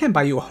house, but it can't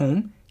buy you a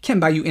home. It can't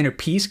buy you inner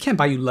peace. It can't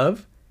buy you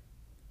love.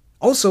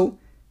 Also,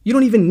 you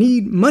don't even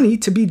need money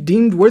to be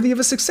deemed worthy of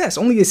a success.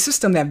 Only a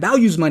system that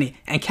values money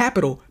and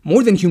capital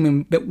more than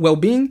human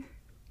well-being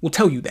will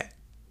tell you that.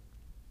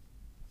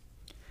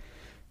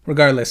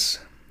 Regardless,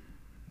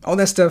 all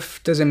that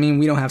stuff doesn't mean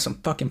we don't have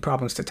some fucking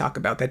problems to talk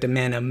about that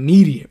demand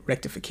immediate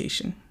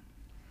rectification.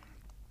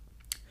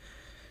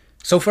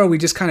 So far, we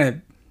just kind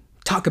of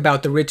talk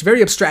about the rich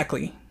very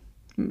abstractly.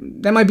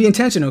 That might be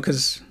intentional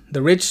because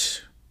the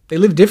rich, they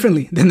live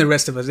differently than the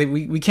rest of us.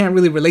 We can't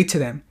really relate to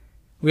them.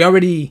 We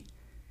already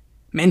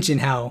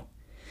mentioned how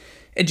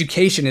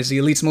education is the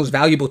elite's most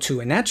valuable tool,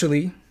 and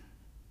naturally,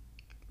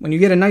 when you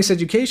get a nice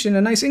education,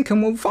 a nice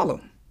income will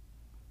follow.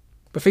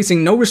 But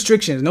facing no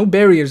restrictions, no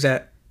barriers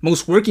that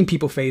most working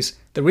people face,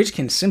 the rich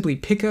can simply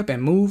pick up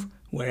and move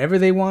wherever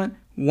they want,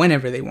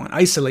 whenever they want,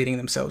 isolating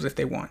themselves if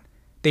they want.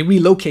 They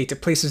relocate to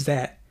places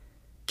that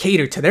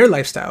cater to their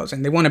lifestyles,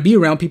 and they want to be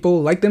around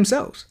people like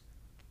themselves.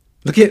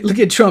 Look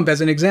at Trump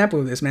as an example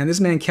of this, man. This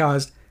man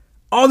caused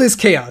all this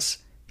chaos.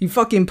 He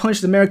fucking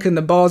punched America in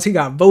the balls. He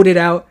got voted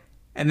out,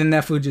 and then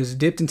that fool just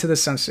dipped into the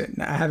sunset.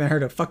 I haven't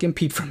heard a fucking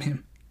peep from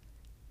him.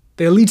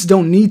 The elites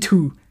don't need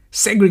to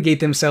segregate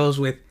themselves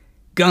with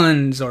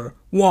guns or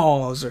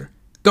walls or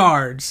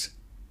guards.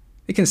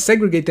 They can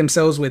segregate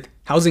themselves with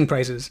housing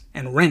prices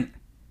and rent.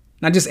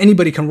 Not just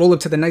anybody can roll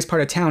up to the nice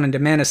part of town and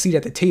demand a seat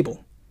at the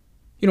table.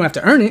 You don't have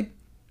to earn it.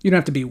 You don't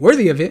have to be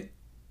worthy of it.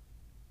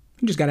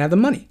 You just gotta have the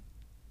money.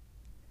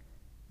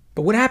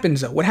 But what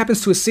happens though? What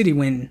happens to a city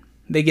when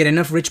they get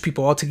enough rich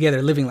people all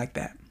together living like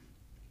that?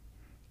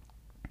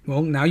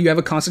 Well, now you have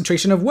a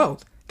concentration of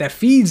wealth that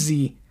feeds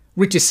the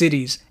richest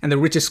cities and the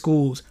richest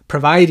schools,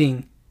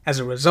 providing, as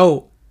a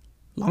result,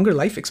 longer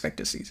life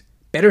expectancies,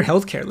 better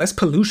healthcare, less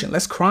pollution,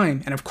 less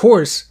crime, and of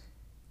course,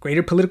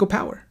 greater political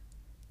power.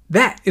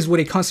 That is what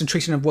a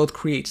concentration of wealth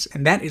creates,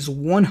 and that is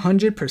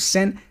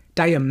 100%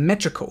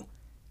 diametrical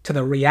to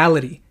the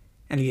reality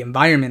and the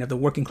environment of the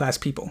working class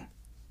people.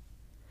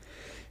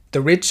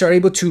 The rich are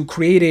able to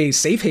create a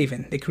safe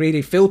haven. They create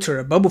a filter,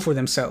 a bubble for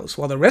themselves,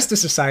 while the rest of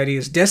society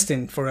is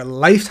destined for a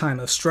lifetime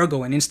of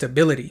struggle and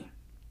instability.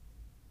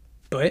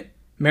 But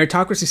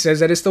meritocracy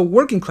says that it's the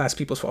working class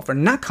people's fault for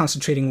not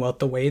concentrating wealth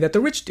the way that the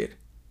rich did.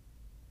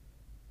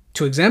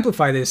 To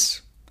exemplify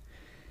this,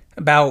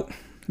 about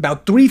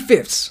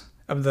 3/5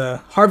 of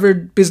the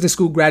Harvard Business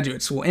School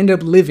graduates will end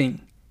up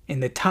living in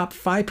the top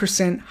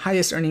 5%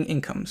 highest earning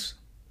incomes.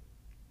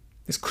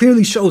 This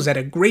clearly shows that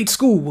a great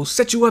school will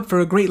set you up for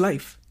a great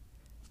life.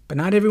 But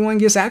not everyone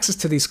gets access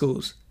to these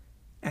schools.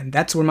 And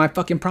that's where my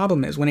fucking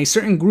problem is. When a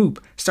certain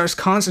group starts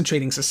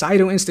concentrating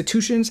societal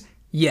institutions,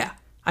 yeah,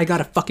 I got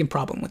a fucking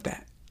problem with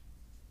that.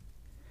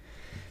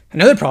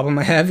 Another problem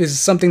I have is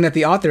something that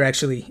the author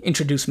actually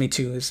introduced me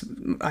to.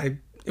 It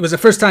was the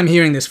first time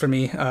hearing this for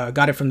me.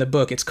 Got it from the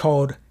book. It's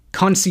called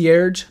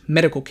Concierge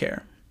Medical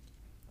Care.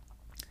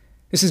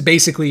 This is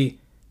basically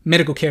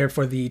medical care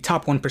for the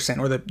top 1%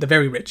 or the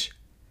very rich.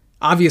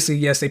 Obviously,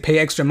 yes, they pay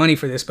extra money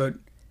for this, but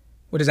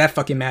what does that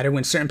fucking matter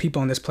when certain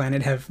people on this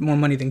planet have more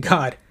money than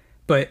God?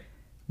 But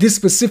this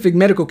specific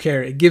medical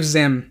care, it gives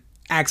them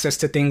access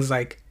to things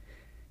like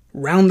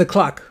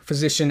round-the-clock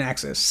physician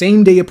access,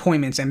 same-day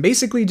appointments, and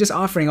basically just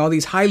offering all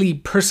these highly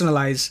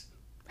personalized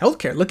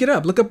healthcare. Look it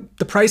up. Look up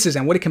the prices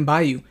and what it can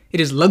buy you. It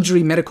is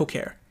luxury medical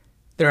care.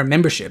 There are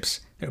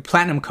memberships. There are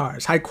platinum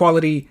cards,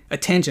 high-quality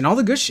attention, all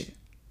the good shit.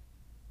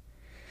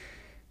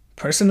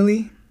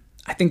 Personally,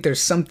 I think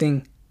there's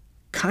something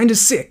kind of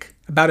sick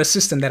about a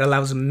system that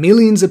allows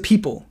millions of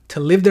people to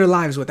live their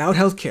lives without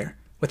healthcare,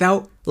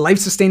 without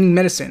life-sustaining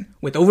medicine,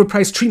 with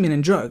overpriced treatment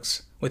and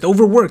drugs, with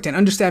overworked and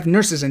understaffed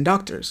nurses and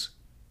doctors,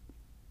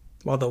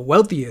 while the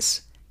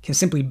wealthiest can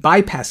simply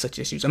bypass such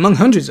issues, among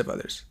hundreds of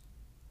others.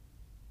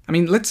 I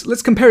mean,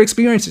 let's compare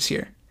experiences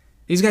here.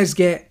 These guys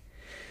get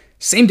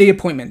same-day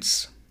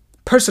appointments,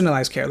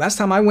 Personalized care. Last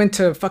time I went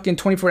to fucking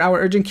 24-hour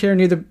urgent care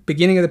near the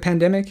beginning of the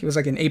pandemic, it was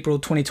like in April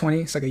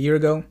 2020. It's like a year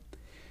ago.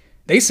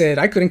 They said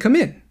I couldn't come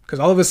in because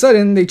all of a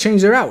sudden they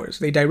changed their hours.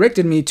 They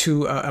directed me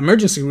to an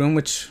emergency room,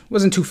 which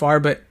wasn't too far,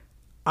 but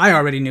I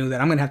already knew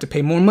that I'm going to have to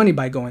pay more money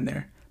by going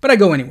there. But I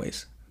go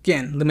anyways.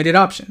 Again, limited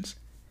options.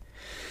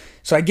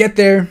 So I get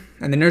there,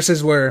 and the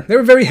nurses were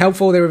very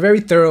helpful. They were very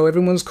thorough.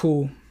 Everyone was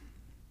cool.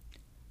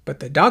 But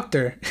the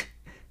doctor,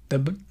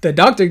 the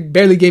doctor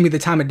barely gave me the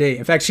time of day.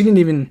 In fact, she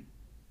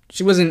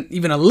wasn't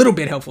even a little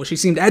bit helpful. She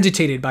seemed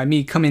agitated by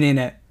me coming in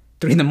at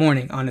 3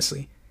 a.m,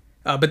 honestly.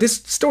 But this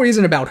story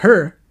isn't about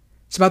her.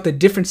 It's about the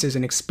differences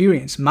in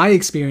experience, my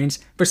experience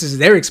versus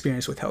their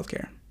experience with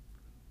healthcare.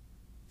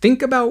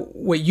 Think about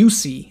what you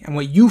see and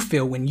what you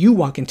feel when you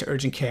walk into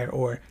urgent care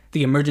or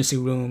the emergency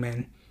room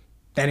and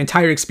that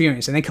entire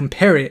experience, and then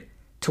compare it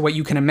to what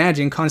you can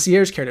imagine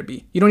concierge care to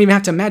be. You don't even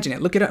have to imagine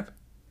it. Look it up.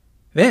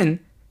 Then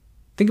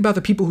think about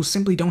the people who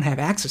simply don't have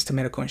access to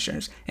medical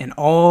insurance and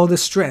all the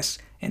stress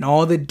and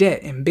all the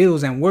debt and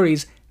bills and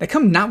worries that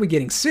come not with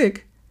getting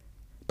sick,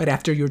 but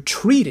after you're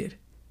treated.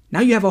 Now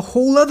you have a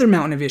whole other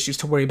mountain of issues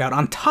to worry about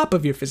on top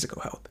of your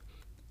physical health.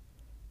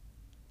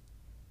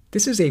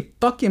 This is a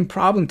fucking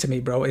problem to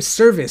me, bro. A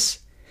service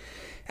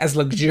as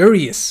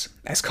luxurious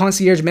as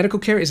concierge medical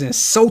care is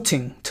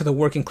insulting to the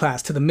working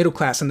class, to the middle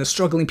class, and the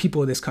struggling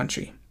people of this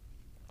country.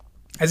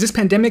 As this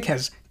pandemic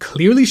has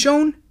clearly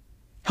shown,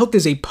 health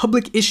is a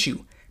public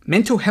issue.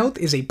 Mental health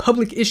is a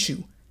public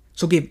issue.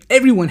 So give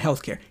everyone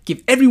healthcare.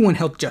 Give everyone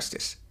health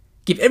justice.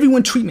 Give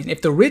everyone treatment.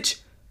 If the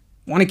rich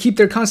want to keep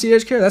their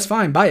concierge care, that's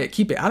fine. Buy it.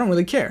 Keep it. I don't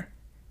really care.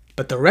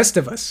 But the rest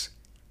of us,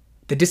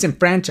 the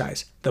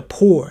disenfranchised, the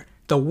poor,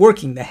 the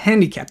working, the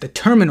handicapped, the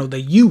terminal,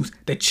 the youth,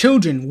 the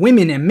children,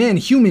 women and men,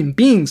 human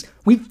beings,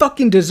 we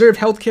fucking deserve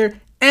healthcare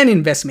and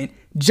investment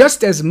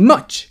just as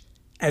much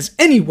as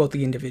any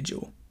wealthy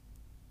individual.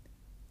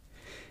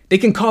 They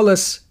can call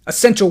us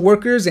essential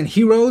workers and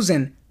heroes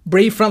and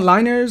brave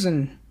frontliners,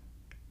 and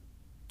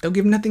they'll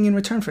give nothing in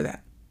return for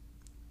that.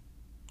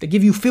 They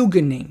give you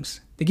feel-good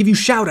names. They give you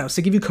shout-outs.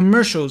 They give you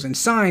commercials and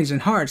signs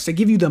and hearts. They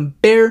give you the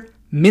bare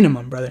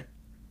minimum, brother.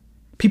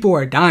 People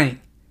are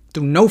dying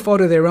through no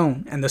fault of their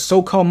own, and the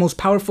so-called most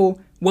powerful,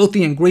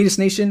 wealthy, and greatest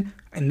nation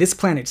in this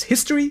planet's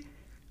history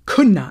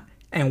could not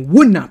and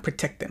would not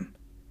protect them.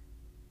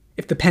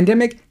 If the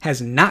pandemic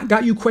has not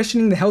got you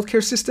questioning the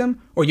healthcare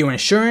system or your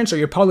insurance or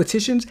your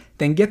politicians,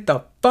 then get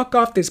the fuck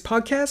off this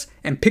podcast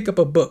and pick up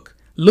a book.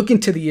 Look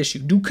into the issue.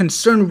 Do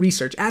concerned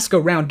research. Ask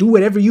around. Do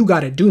whatever you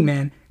gotta do,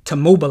 man, to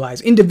mobilize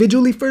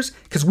individually first,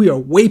 because we are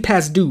way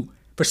past due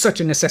for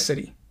such a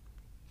necessity.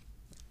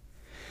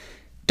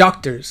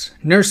 Doctors,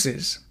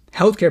 nurses,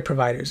 healthcare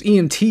providers,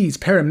 EMTs,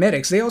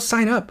 paramedics, they all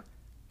sign up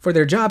for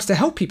their jobs to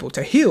help people,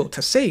 to heal,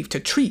 to save, to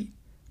treat.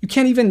 You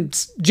can't even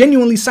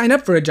genuinely sign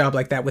up for a job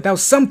like that without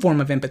some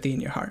form of empathy in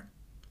your heart.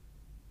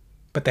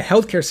 But the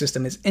healthcare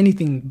system is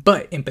anything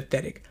but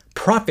empathetic.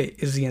 Profit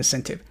is the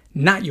incentive,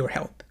 not your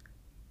health.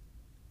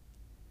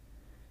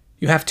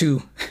 You have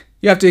to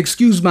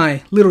excuse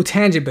my little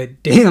tangent,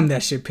 but damn,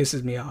 that shit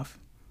pisses me off.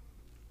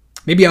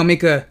 Maybe I'll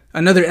make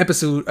another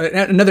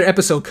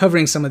episode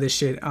covering some of this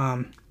shit.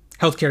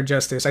 Healthcare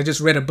justice. I just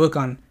read a book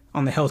on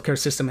the healthcare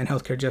system and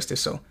healthcare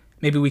justice, so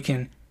maybe we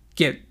can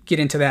get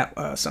into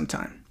that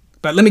sometime.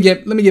 But let me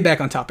get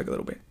back on topic a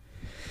little bit.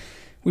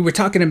 We were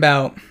talking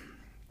about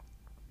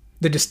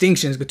the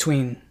distinctions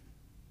between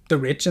the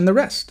rich and the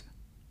rest.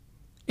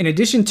 In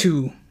addition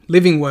to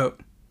living what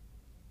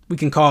we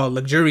can call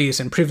luxurious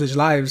and privileged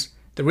lives,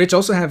 the rich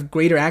also have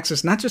greater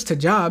access not just to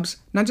jobs,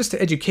 not just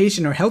to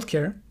education or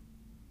healthcare,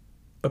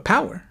 but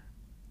power.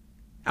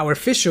 Our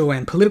official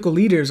and political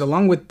leaders,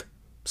 along with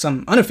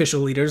some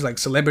unofficial leaders like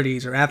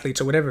celebrities or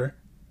athletes or whatever,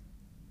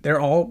 they're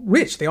all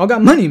rich. They all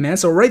got money, man.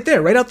 So right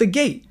there, right out the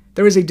gate,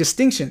 there is a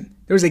distinction.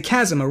 There is a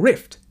chasm, a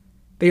rift.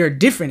 They are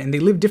different and they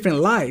live different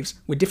lives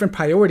with different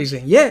priorities,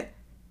 and yet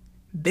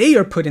they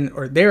are put in,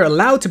 or they're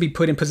allowed to be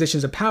put in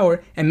positions of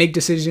power and make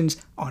decisions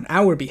on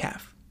our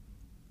behalf.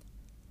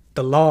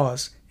 The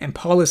laws and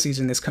policies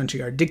in this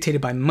country are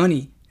dictated by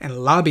money and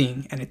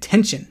lobbying and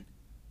attention.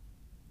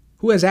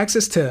 Who has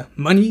access to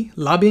money,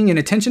 lobbying, and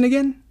attention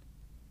again?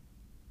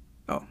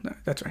 Oh, no,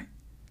 that's right.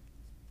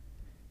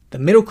 The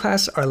middle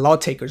class are law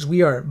takers.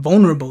 We are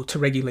vulnerable to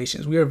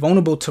regulations. We are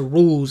vulnerable to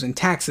rules and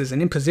taxes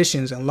and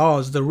impositions and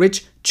laws. The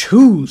rich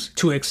choose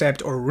to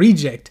accept or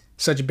reject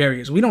such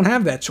barriers. We don't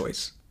have that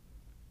choice.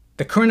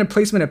 The current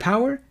placement of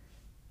power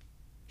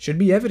should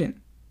be evident.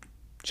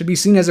 Should be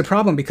seen as a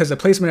problem because the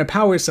placement of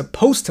power is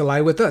supposed to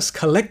lie with us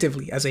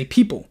collectively as a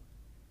people.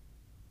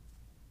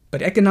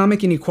 But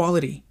economic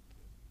inequality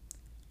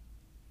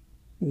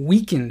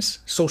weakens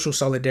social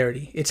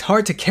solidarity. It's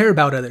hard to care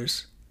about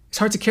others. It's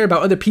hard to care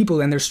about other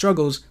people and their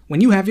struggles when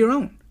you have your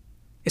own.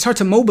 It's hard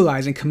to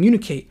mobilize and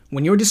communicate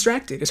when you're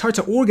distracted. It's hard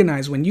to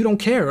organize when you don't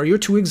care or you're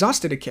too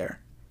exhausted to care.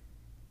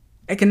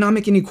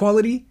 Economic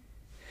inequality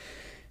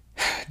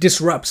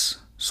disrupts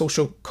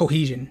social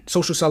cohesion,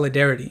 social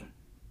solidarity.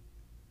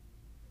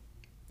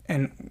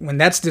 And when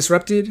that's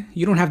disrupted,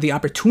 you don't have the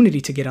opportunity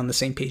to get on the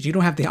same page. You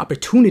don't have the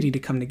opportunity to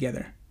come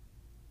together.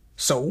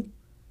 So,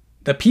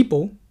 the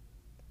people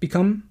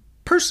become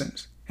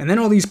persons. And then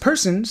all these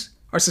persons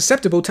are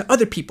susceptible to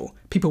other people.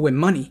 People with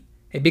money,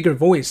 a bigger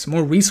voice,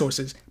 more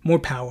resources, more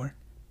power.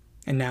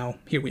 And now,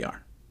 here we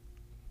are.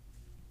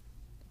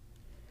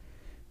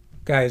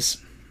 Guys,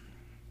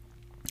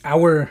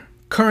 our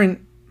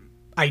current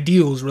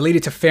ideals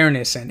related to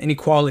fairness and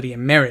inequality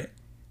and merit,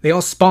 they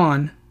all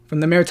spawn from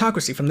the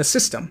meritocracy, from the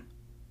system.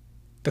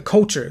 The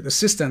culture, the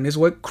system is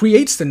what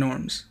creates the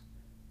norms.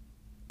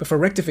 But for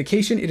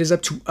rectification, it is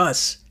up to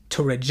us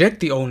to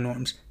reject the old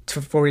norms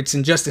for its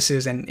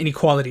injustices and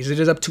inequalities. It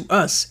is up to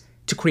us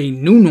to create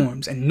new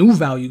norms and new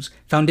values,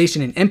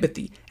 foundation in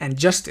empathy and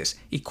justice,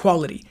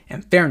 equality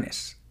and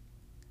fairness.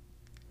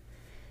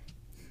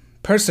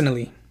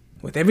 Personally,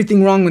 with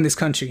everything wrong in this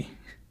country,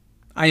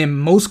 I am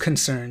most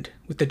concerned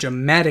with the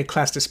dramatic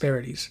class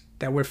disparities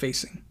that we're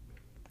facing.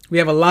 We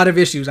have a lot of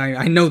issues.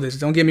 I know this,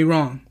 don't get me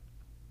wrong.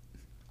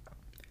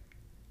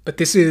 But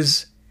this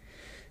is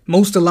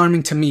most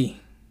alarming to me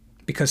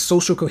because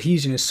social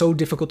cohesion is so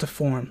difficult to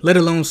form, let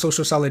alone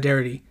social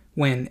solidarity,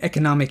 when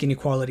economic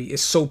inequality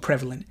is so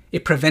prevalent.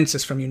 It prevents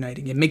us from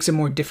uniting. It makes it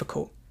more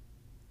difficult.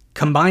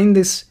 Combine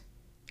this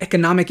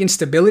economic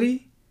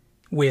instability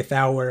with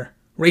our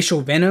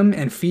racial venom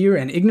and fear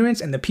and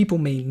ignorance, and the people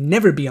may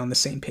never be on the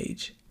same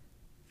page.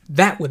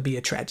 That would be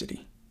a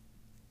tragedy.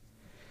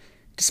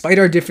 Despite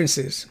our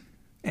differences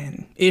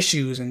and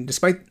issues, and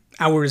despite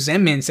our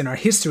resentments and our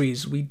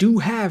histories, we do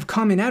have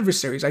common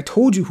adversaries. I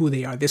told you who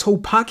they are. This whole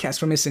podcast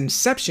from its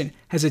inception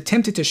has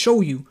attempted to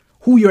show you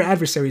who your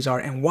adversaries are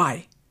and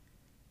why.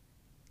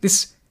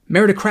 This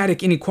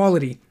meritocratic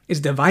inequality is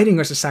dividing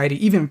our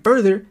society even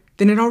further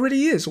than it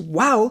already is,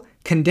 while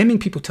condemning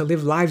people to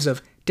live lives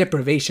of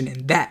deprivation,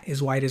 and that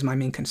is why it is my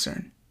main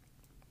concern.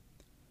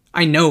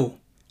 I know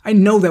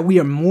that we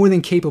are more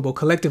than capable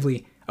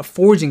collectively of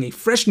forging a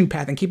fresh new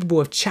path and capable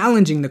of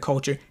challenging the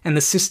culture and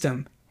the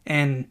system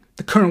and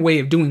the current way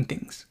of doing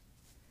things.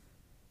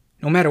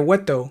 No matter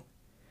what though,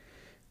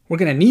 we're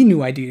going to need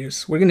new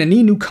ideas. We're going to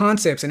need new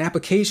concepts and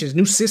applications,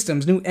 new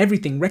systems, new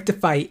everything,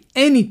 rectify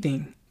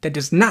anything that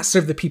does not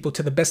serve the people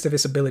to the best of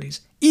its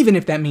abilities, even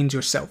if that means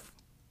yourself.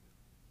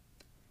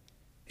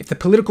 If the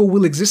political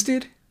will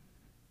existed,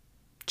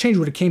 change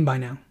would have came by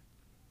now.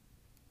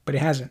 But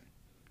it hasn't.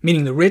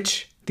 Meaning the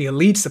rich, the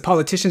elites, the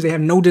politicians, they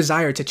have no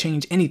desire to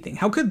change anything.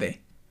 How could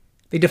they?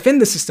 They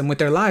defend the system with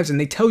their lives and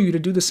they tell you to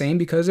do the same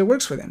because it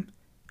works for them.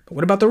 But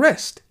what about the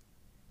rest?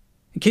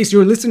 In case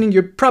you're listening,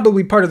 you're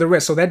probably part of the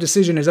rest, so that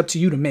decision is up to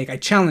you to make. I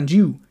challenge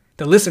you,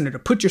 the listener, to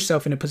put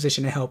yourself in a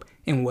position to help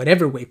in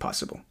whatever way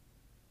possible.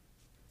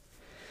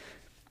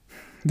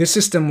 This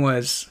system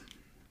was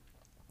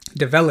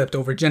developed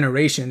over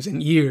generations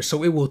and years,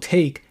 so it will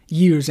take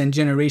years and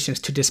generations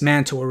to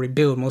dismantle or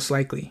rebuild, most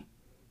likely.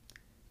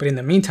 But in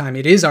the meantime,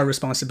 it is our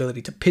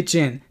responsibility to pitch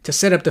in, to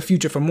set up the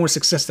future for more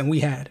success than we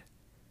had.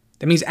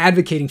 That means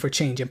advocating for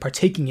change and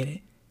partaking in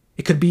it.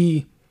 It could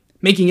be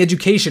making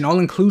education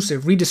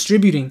all-inclusive,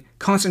 redistributing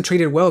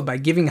concentrated wealth by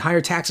giving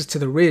higher taxes to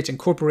the rich and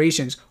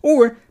corporations,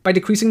 or by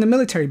decreasing the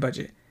military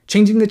budget,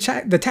 changing the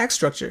tax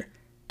structure,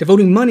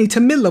 devoting money to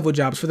mid-level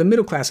jobs for the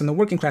middle class and the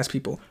working class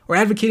people, or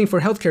advocating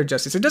for healthcare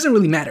justice. It doesn't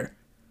really matter.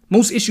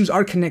 Most issues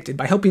are connected.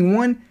 By helping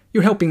one,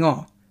 you're helping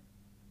all.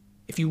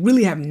 If you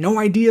really have no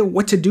idea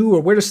what to do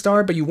or where to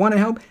start, but you want to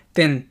help,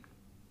 then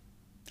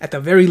at the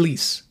very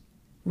least,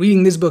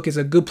 reading this book is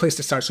a good place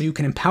to start so you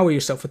can empower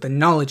yourself with the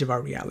knowledge of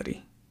our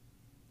reality.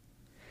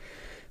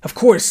 Of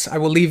course, I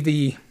will leave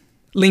the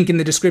link in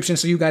the description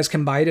so you guys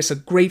can buy it. It's a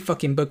great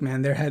fucking book,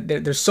 man.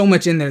 There's so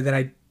much in there that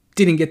I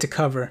didn't get to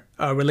cover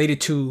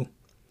related to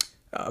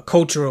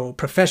cultural,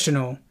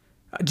 professional,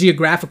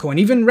 geographical, and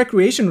even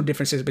recreational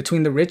differences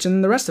between the rich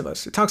and the rest of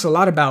us. It talks a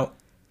lot about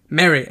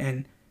merit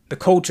and the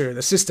culture,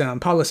 the system,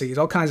 policies,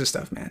 all kinds of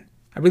stuff, man.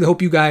 I really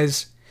hope you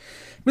guys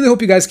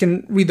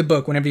can read the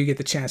book whenever you get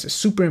the chance. It's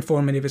super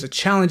informative. It's a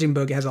challenging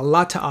book. It has a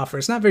lot to offer.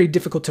 It's not very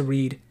difficult to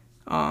read.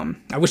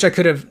 I wish I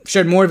could have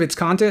shared more of its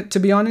content, to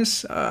be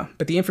honest,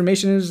 but the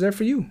information is there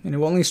for you, and it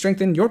will only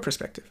strengthen your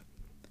perspective.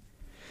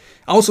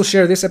 I also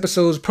share this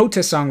episode's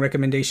protest song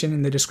recommendation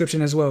in the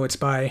description as well. It's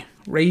by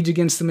Rage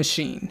Against the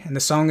Machine, and the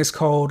song is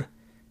called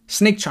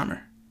Snake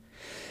Charmer.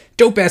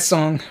 Dope-ass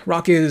song.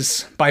 Rock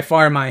is by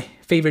far my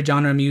favorite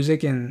genre of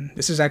music, and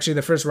this is actually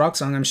the first rock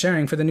song I'm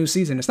sharing for the new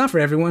season. It's not for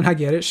everyone, I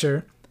get it,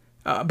 sure.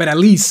 But at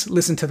least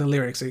listen to the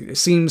lyrics. It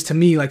seems to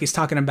me like he's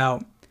talking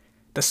about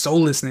the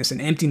soullessness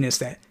and emptiness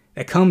that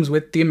comes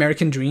with the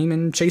American dream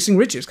and chasing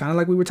riches, kind of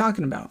like we were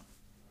talking about.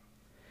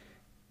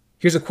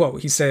 Here's a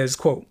quote. He says,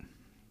 quote,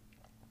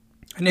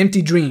 "An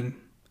empty dream,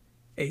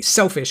 a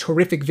selfish,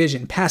 horrific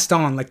vision passed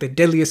on like the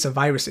deadliest of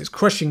viruses,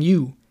 crushing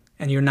you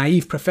and your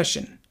naive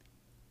profession.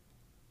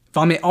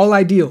 Vomit all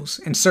ideals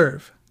and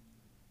serve.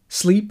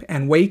 Sleep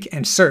and wake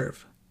and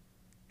serve.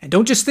 And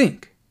don't just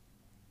think,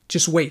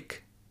 just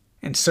wake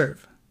and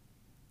serve."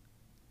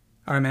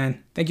 All right,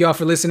 man. Thank you all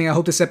for listening. I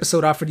hope this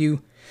episode offered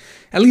you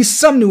at least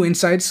some new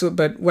insights,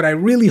 but what I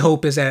really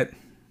hope is that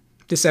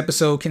this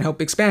episode can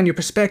help expand your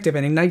perspective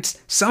and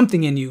ignites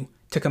something in you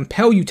to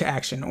compel you to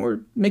action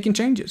or making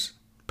changes.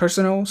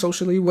 personal,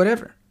 socially,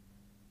 whatever.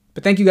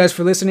 But thank you guys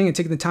for listening and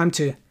taking the time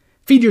to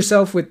feed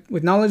yourself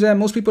with knowledge that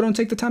most people don't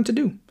take the time to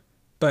do.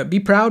 But be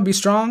proud, be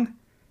strong.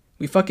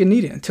 We fucking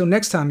need it. Until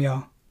next time,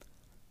 y'all.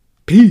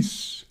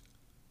 Peace.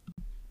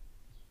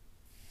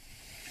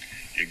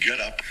 You get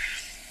up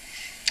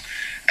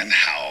and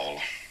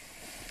howl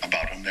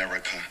about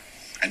America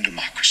and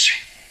democracy.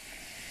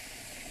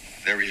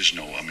 There is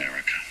no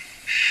America.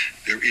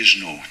 There is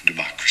no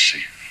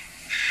democracy.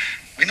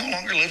 We no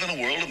longer live in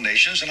a world of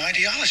nations and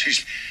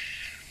ideologies.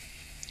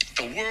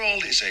 The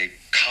world is a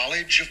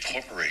college of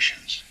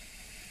corporations,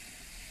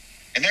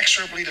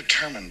 inexorably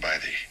determined by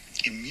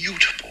the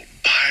immutable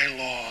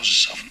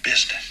bylaws of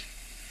business.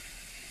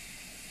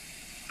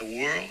 The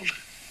world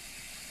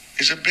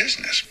is a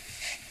business.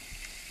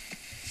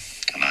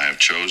 And I have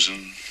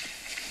chosen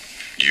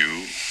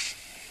you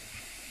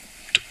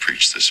to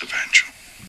preach this evangel.